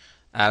much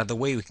out of the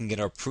way. We can get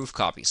our proof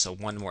copy. So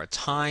one more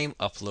time,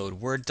 upload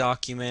Word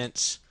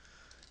document,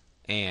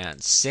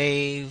 and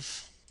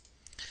save.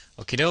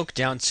 Okie doke,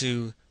 down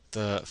to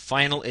the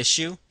final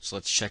issue. So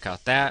let's check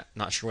out that.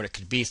 Not sure what it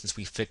could be since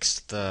we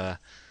fixed the...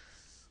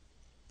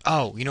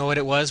 Oh, you know what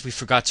it was? We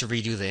forgot to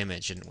redo the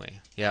image, didn't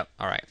we? Yep,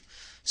 alright.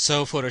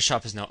 So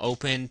Photoshop is now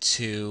open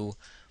to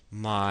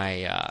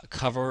my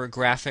cover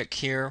graphic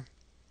here.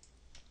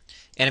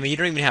 And I mean, you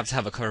don't even have to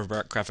have a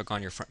cover graphic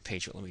on your front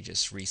page, but let me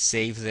just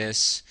resave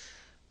this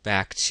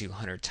back to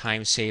 100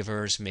 time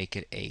savers, make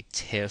it a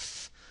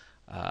TIFF.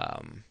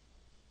 But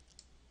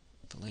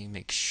let me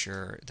make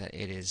sure that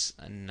it is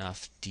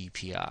enough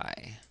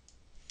DPI.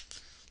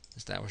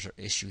 That was our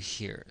issue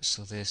here.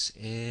 So this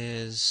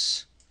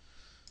is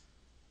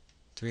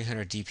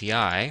 300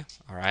 DPI.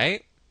 All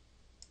right.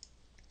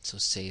 So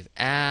save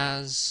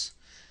as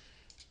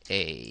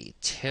a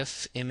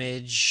TIFF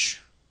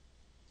image.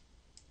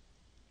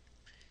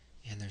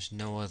 And there's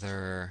no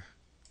other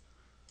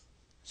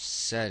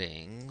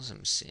settings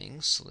I'm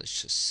seeing. So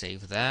let's just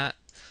save that.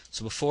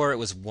 So before it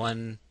was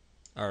 1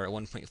 or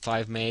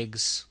 1.5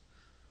 megs.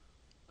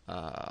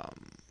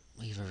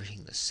 Leave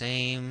everything the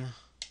same.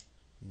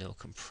 No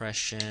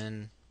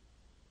compression.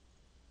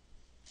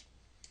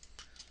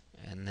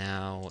 And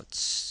now it's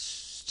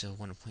still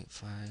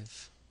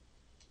 1.5.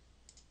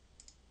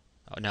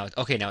 Oh, now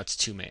okay, now it's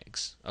 2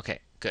 megs. Okay,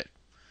 good.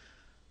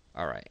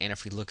 All right, and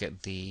if we look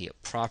at the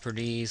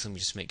properties, let me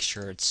just make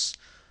sure it's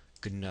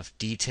good enough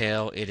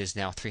detail. It is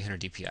now 300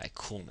 DPI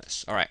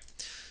coolness. All right.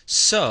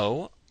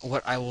 So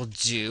what I will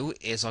do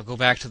is I'll go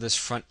back to this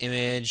front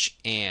image,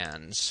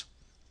 and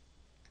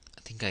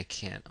I think I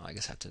can't. Oh, I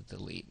guess I have to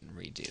delete and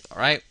redo. All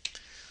right.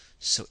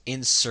 So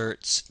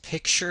insert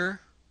picture,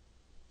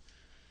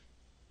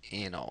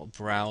 and I'll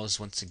browse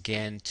once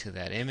again to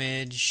that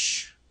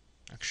image.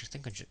 Actually, I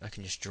think I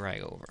can just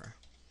drag over.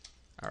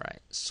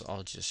 Alright, so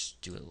I'll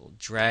just do a little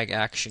drag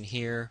action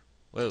here.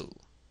 Whoa.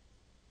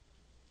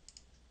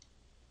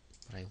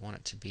 But I want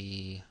it to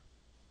be...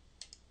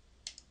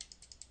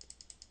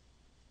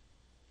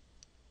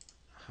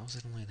 How is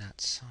it only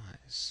that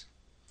size?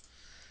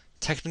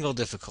 Technical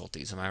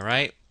difficulties, am I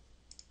right?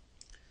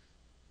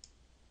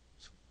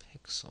 So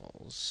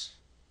pixels...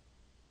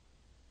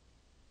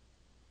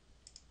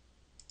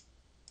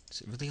 Is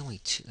it really only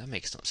 2? That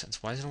makes no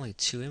sense. Why is it only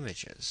 2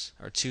 images?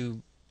 Or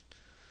 2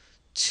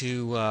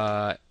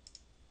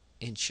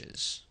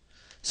 inches?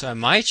 So I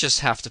might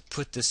just have to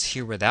put this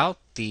here without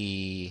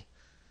the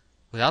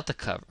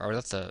cover, or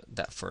without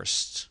that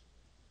first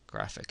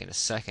graphic in a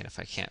second if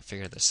I can't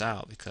figure this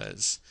out,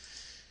 because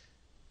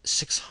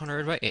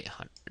 600 by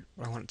 800,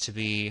 I want it to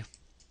be...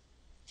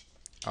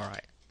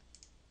 Alright.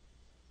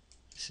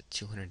 Is it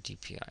 200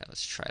 DPI?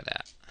 Let's try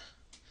that.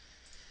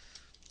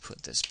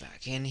 Put this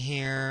back in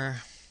here.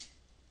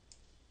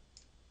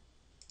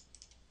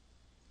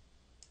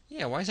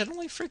 Yeah, why is it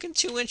only freaking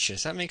 2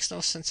 inches? That makes no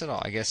sense at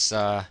all. I guess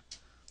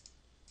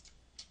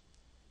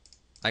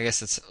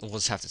we'll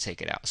just have to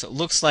take it out. So it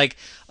looks like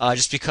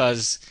just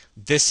because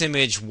this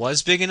image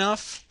was big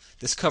enough,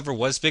 this cover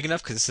was big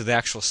enough because this is the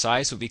actual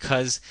size, but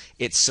because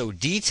it's so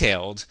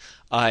detailed,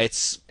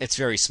 it's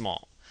very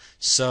small.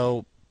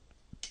 So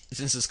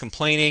since it's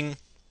complaining,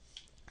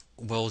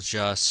 we'll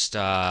just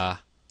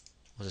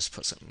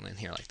put something in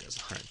here like this: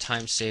 100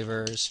 time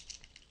savers.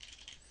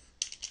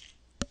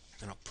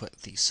 And I'll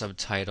put the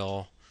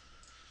subtitle.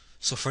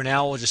 So for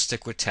now, we'll just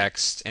stick with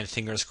text, and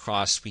fingers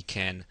crossed we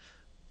can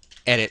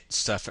edit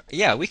stuff.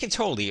 Yeah, we can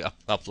totally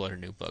upload a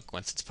new book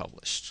once it's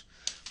published.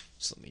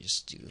 So let me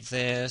just do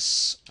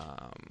this.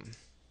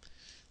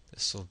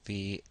 This will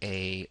be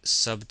a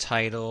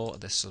subtitle.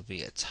 This will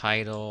be a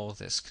title.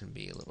 This can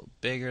be a little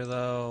bigger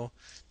though.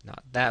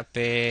 Not that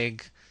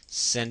big.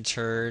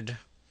 Centered.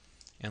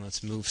 And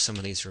let's move some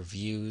of these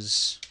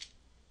reviews.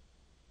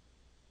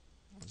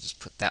 I'll just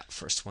put that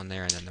first one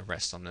there and then the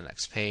rest on the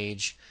next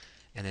page.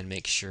 And then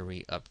make sure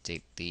we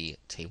update the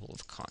table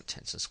of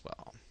contents as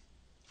well.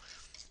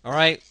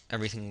 Alright,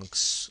 everything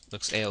looks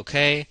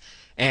a-okay.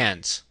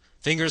 And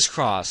fingers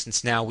crossed,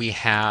 since now we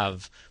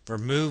have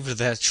removed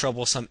that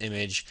troublesome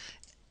image,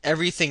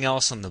 everything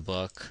else on the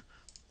book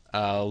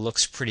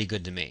looks pretty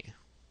good to me.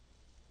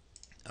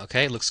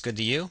 Okay, looks good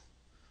to you?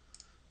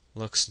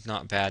 Looks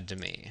not bad to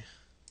me.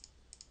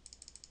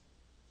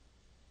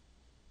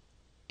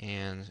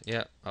 And,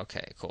 yeah,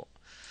 okay, cool.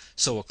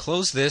 So we'll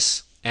close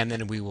this, and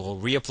then we will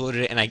re-upload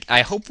it. And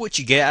I hope what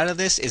you get out of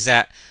this is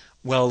that,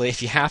 well,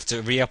 if you have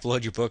to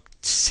re-upload your book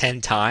 10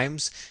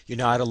 times, you're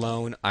not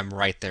alone. I'm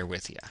right there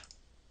with you.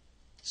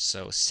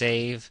 So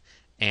save,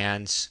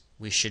 and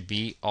we should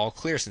be all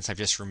clear since I've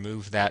just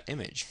removed that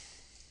image.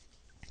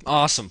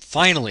 Awesome.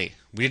 Finally,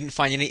 we didn't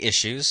find any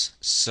issues,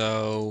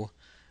 so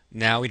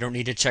now we don't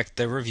need to check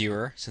the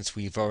reviewer since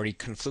we've already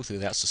flew through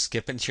that. So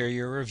skip into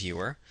your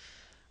reviewer.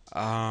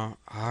 All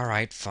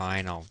right,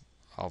 fine. I'll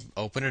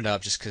open it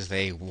up just because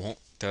they want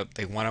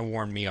to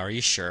warn me. Are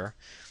you sure?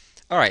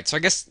 Alright, so I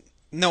guess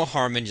no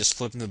harm in just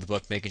flipping through the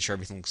book, making sure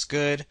everything looks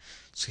good.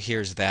 So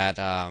here's that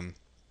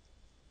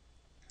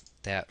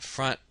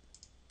front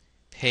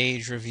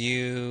page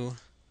review.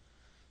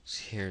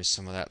 So here's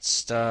some of that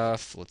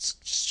stuff. Let's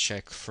just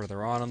check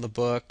further on in the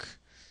book,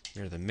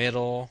 near the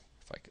middle.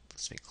 If I could,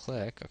 let's make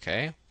click.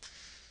 Okay.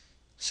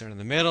 So in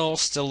the middle,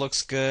 still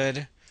looks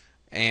good.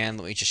 And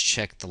let me just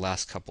check the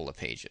last couple of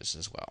pages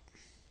as well.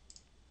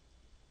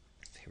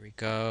 Here we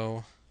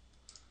go.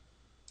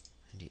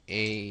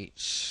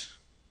 98.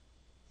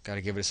 Got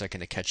to give it a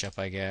second to catch up,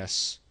 I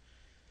guess.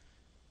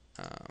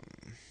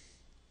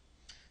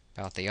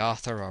 About the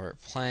author, Robert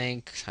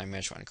Plank, time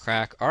management,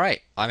 crack. All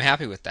right, I'm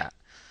happy with that.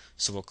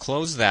 So we'll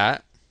close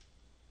that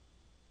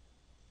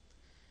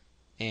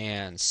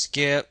and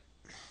skip.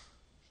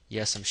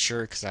 Yes, I'm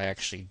sure because I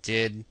actually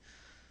did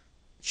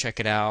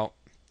check it out.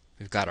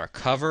 We've got our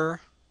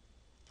cover.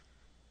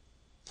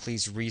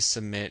 Please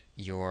resubmit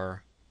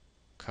your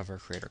cover,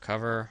 creator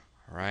cover.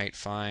 All right,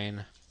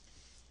 fine.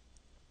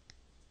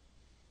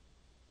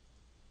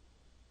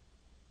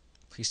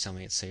 Please tell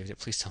me it saved it.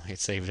 Please tell me it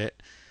saved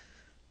it.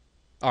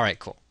 All right,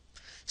 cool.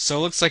 So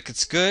it looks like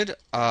it's good.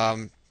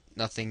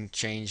 Nothing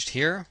changed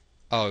here.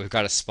 Oh, we've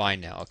got a spine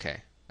now.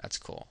 Okay, that's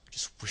cool.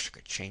 Just wish I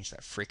could change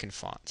that freaking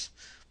font.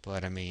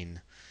 But I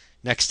mean,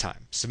 next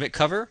time. Submit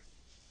cover.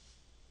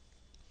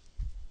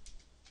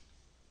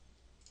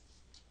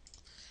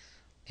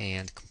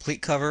 And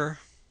complete cover.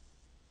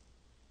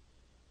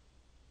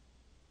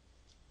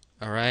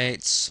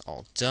 Alright,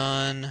 all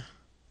done.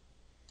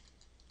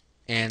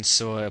 And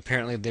so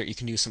apparently there you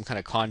can do some kind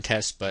of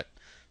contest, but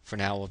for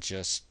now we'll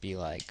just be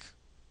like,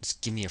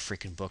 just give me a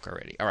freaking book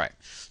already. Alright,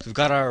 so we've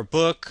got our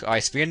book,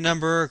 ISBN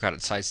number, got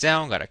it size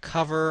down, got a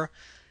cover,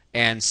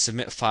 and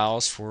submit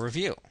files for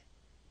review.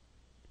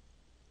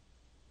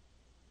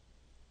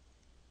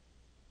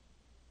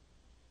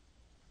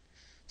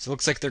 So it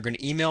looks like they're going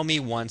to email me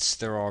once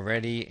they're all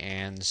ready,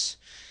 and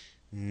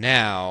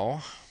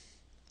now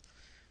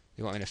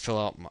they want me to fill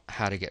out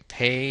how to get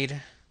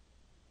paid.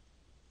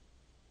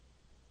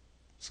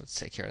 So let's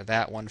take care of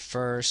that one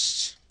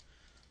first.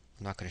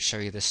 I'm not going to show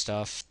you this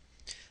stuff.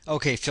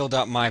 Okay, filled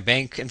out my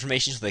bank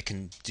information so they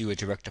can do a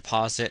direct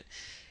deposit.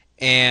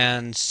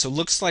 And so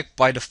looks like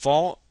by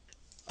default,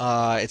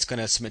 it's going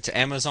to submit to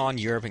Amazon,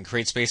 Europe, and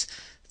CreateSpace.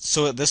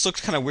 So this looks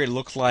kind of weird. It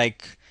looked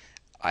like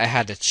I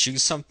had to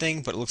choose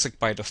something, but it looks like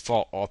by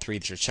default, all three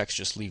of these are checked.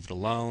 Just leave it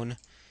alone.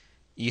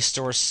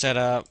 eStore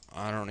setup.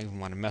 I don't even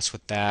want to mess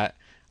with that.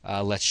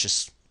 Let's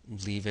just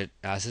leave it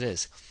as it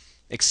is.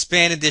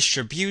 Expanded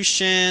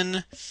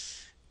distribution.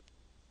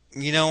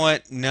 You know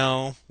what?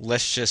 No.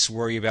 Let's just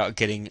worry about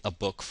getting a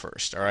book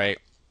first, alright?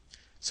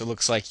 So it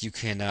looks like you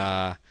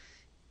can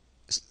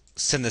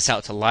send this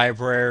out to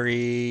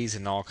libraries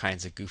and all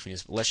kinds of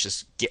goofiness. But let's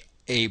just get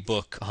a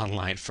book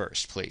online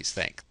first, please.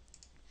 Thanks.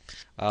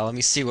 Let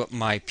me see what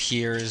my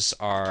peers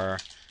are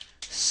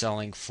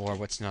selling for.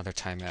 What's another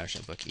time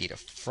management book? Eat a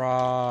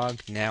Frog.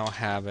 Now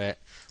have it.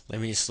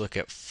 Let me just look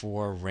at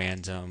 4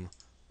 random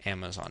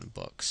Amazon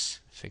books.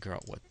 Figure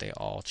out what they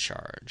all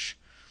charge.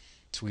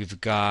 So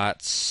we've got,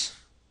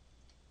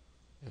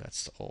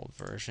 that's the old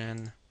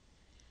version.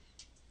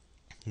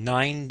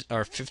 9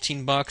 or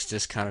 $15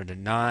 discounted to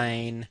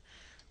 9.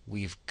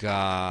 We've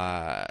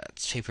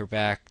got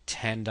paperback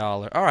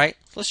 $10. All right,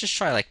 let's just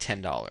try like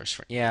 $10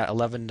 for, yeah,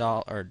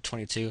 $11 or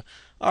 22.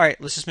 All right,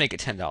 let's just make it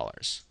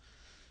 $10.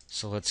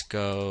 So let's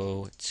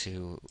go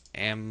to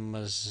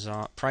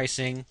Amazon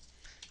pricing,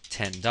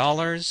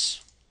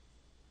 $10.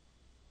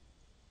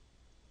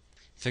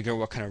 Figure out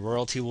what kind of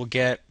royalty we'll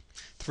get.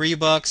 $3,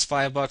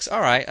 $5. All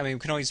right. I mean, we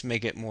can always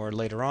make it more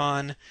later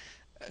on.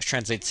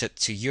 Translates it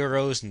to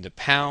euros and to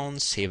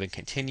pounds. Save and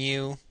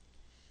continue.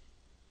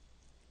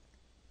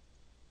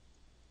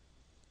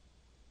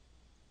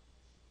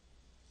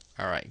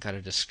 All right. Got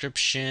a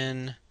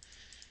description.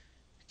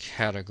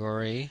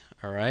 Category.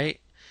 All right.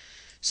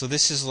 So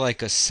this is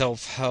like a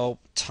self-help,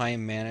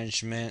 time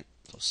management.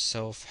 So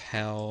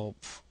self-help,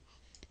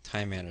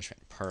 time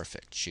management.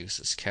 Perfect. Choose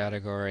this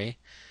category.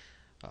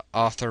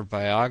 Author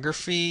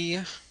biography.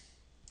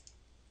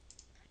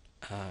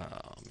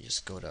 Let me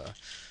just go to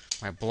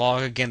my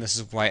blog again. This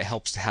is why it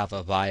helps to have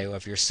a bio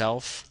of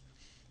yourself.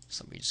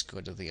 So let me just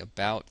go to the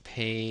About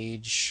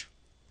page.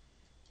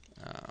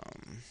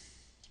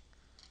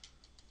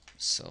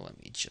 So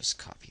let me just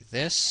copy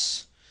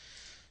this.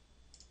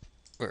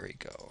 Where we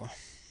go.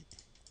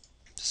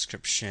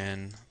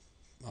 Description,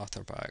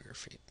 author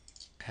biography.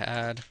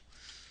 Add.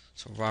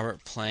 So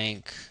Robert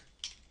Plank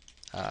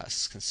can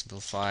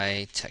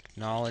simplify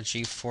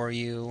technology for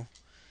you.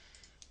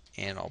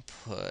 And I'll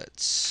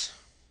put,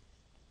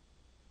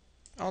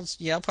 I'll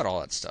put all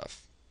that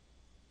stuff.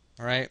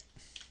 All right.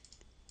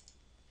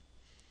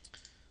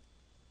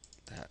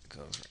 That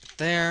goes right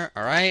there.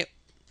 All right.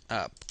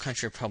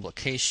 Country of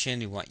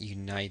publication. You want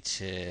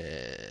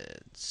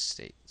United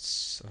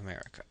States of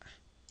America.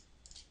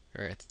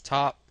 Right at the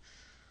top.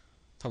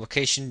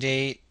 Publication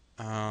date.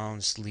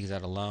 Just leave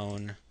that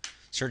alone.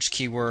 Search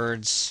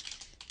keywords.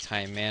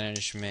 Time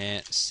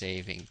management.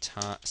 Saving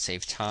time.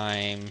 Save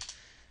time.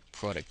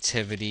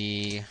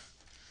 productivity.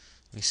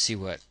 Let me see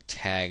what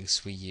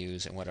tags we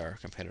use and what our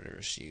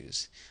competitors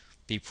use.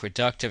 Be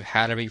productive,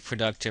 how to be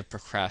productive,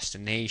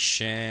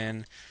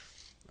 procrastination.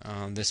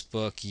 This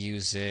book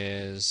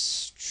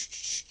uses...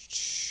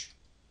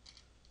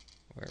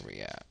 Where are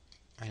we at?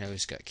 I know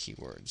he's got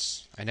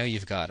keywords. I know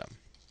you've got them.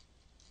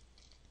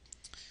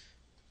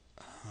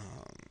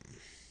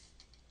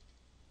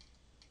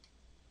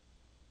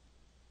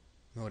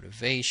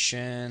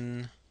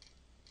 Motivation.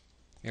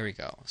 There we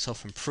go.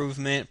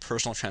 Self-improvement,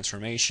 personal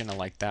transformation. I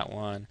like that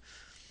one.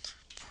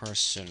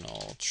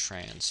 Personal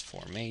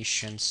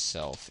transformation,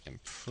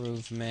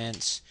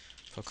 self-improvement,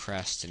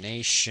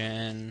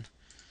 procrastination.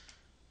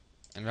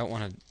 I don't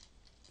want to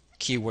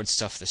keyword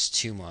stuff this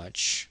too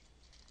much,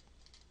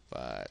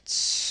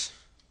 but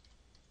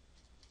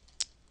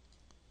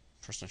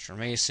personal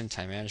transformation,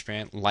 time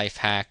management, life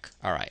hack.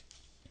 All right.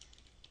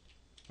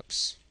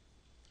 Oops.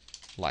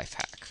 Life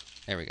hack.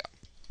 There we go.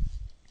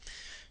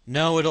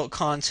 No adult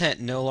content,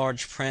 no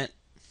large print.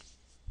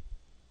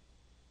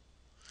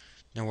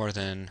 No more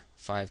than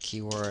 5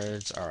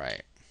 keywords. All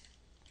right.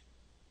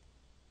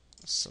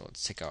 So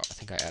let's take out, I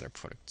think I added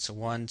product. So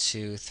 1,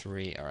 2,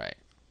 3. All right.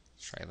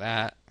 Let's try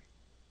that.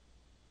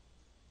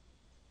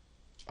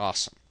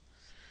 Awesome.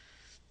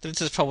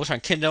 This is published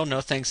on Kindle.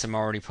 No thanks, I'm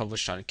already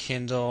published on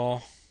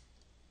Kindle.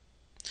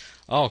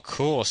 Oh,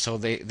 cool. So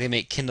they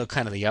make Kindle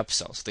kind of the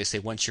upsell. So they say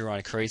once you're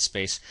on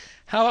CreateSpace,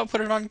 how about put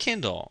it on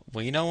Kindle?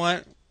 Well, you know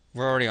what?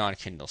 We're already on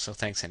Kindle, so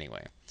thanks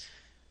anyway.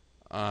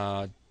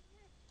 So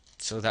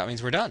that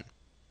means we're done,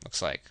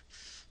 looks like.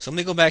 So let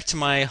me go back to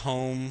my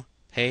home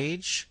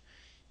page.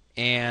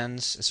 And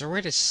is there a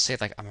way to say,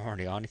 like, I'm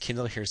already on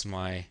Kindle? Here's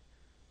my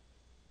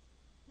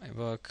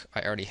book.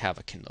 I already have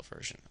a Kindle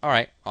version. All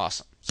right,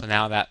 awesome. So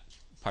now that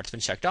part's been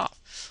checked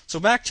off. So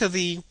back to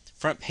the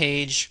front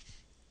page.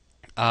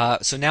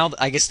 So now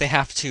I guess they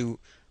have to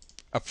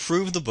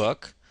approve the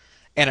book,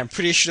 and I'm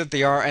pretty sure that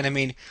they are. And I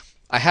mean,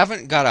 I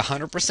haven't got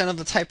 100% of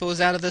the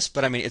typos out of this,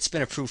 but I mean, it's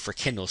been approved for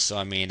Kindle, so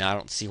I mean, I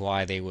don't see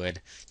why they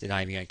would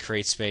deny me on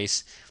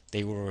CreateSpace.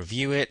 They will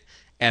review it,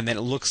 and then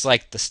it looks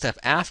like the step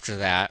after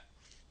that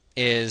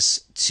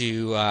is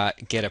to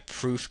get a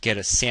proof, get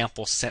a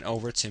sample sent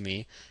over to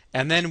me,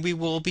 and then we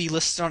will be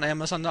listed on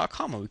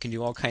Amazon.com, and we can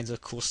do all kinds of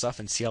cool stuff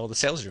and see how the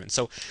sales are doing.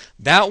 So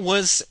that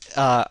was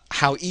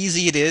how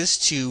easy it is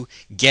to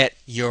get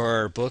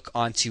your book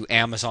onto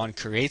Amazon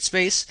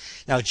CreateSpace.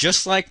 Now,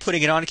 just like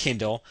putting it on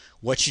Kindle,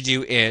 what you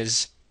do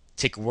is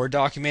take a Word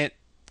document,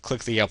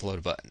 click the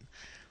upload button.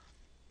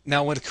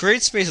 Now, with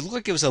CreateSpace, it looked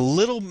like it was a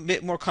little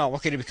bit more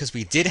complicated because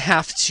we did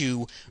have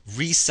to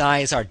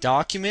resize our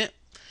document.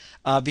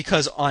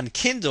 Because on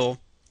Kindle,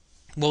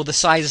 well, the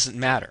size doesn't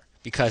matter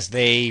because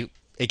it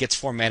gets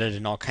formatted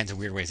in all kinds of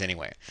weird ways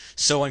anyway.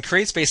 So on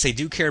CreateSpace, they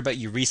do care about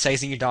you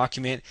resizing your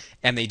document,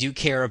 and they do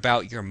care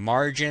about your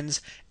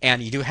margins,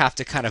 and you do have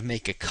to kind of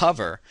make a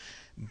cover.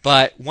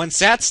 But once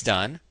that's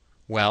done,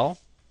 well,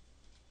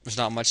 there's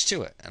not much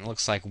to it. And it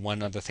looks like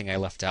one other thing I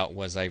left out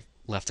was I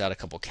left out a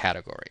couple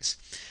categories.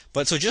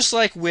 But so just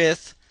like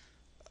with,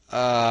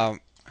 what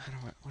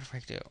do I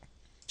do?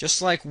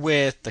 Just like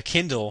with the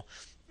Kindle,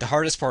 the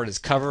hardest part is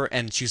cover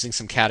and choosing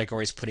some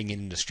categories, putting it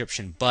in the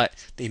description, but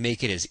they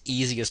make it as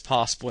easy as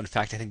possible. In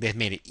fact, I think they've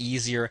made it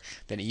easier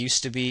than it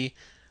used to be.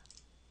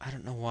 I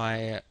don't know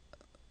why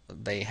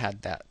they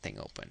had that thing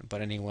open, but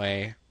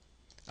anyway,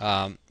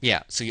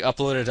 yeah, so you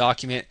upload a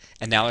document,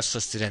 and now it's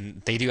listed,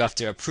 and they do have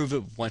to approve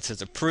it. Once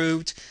it's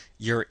approved,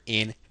 you're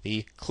in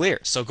the clear.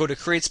 So go to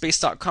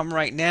CreateSpace.com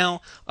right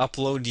now,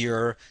 upload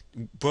your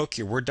book,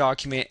 your Word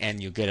document,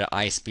 and you'll get an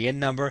ISBN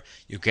number.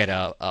 You'll get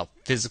a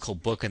physical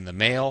book in the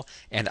mail,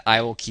 and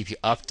I will keep you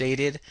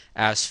updated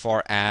as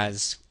far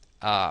as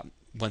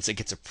once it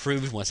gets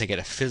approved, once I get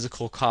a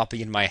physical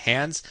copy in my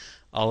hands,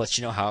 I'll let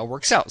you know how it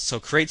works out. So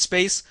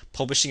CreateSpace,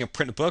 publishing a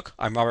print book.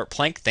 I'm Robert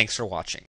Plank. Thanks for watching.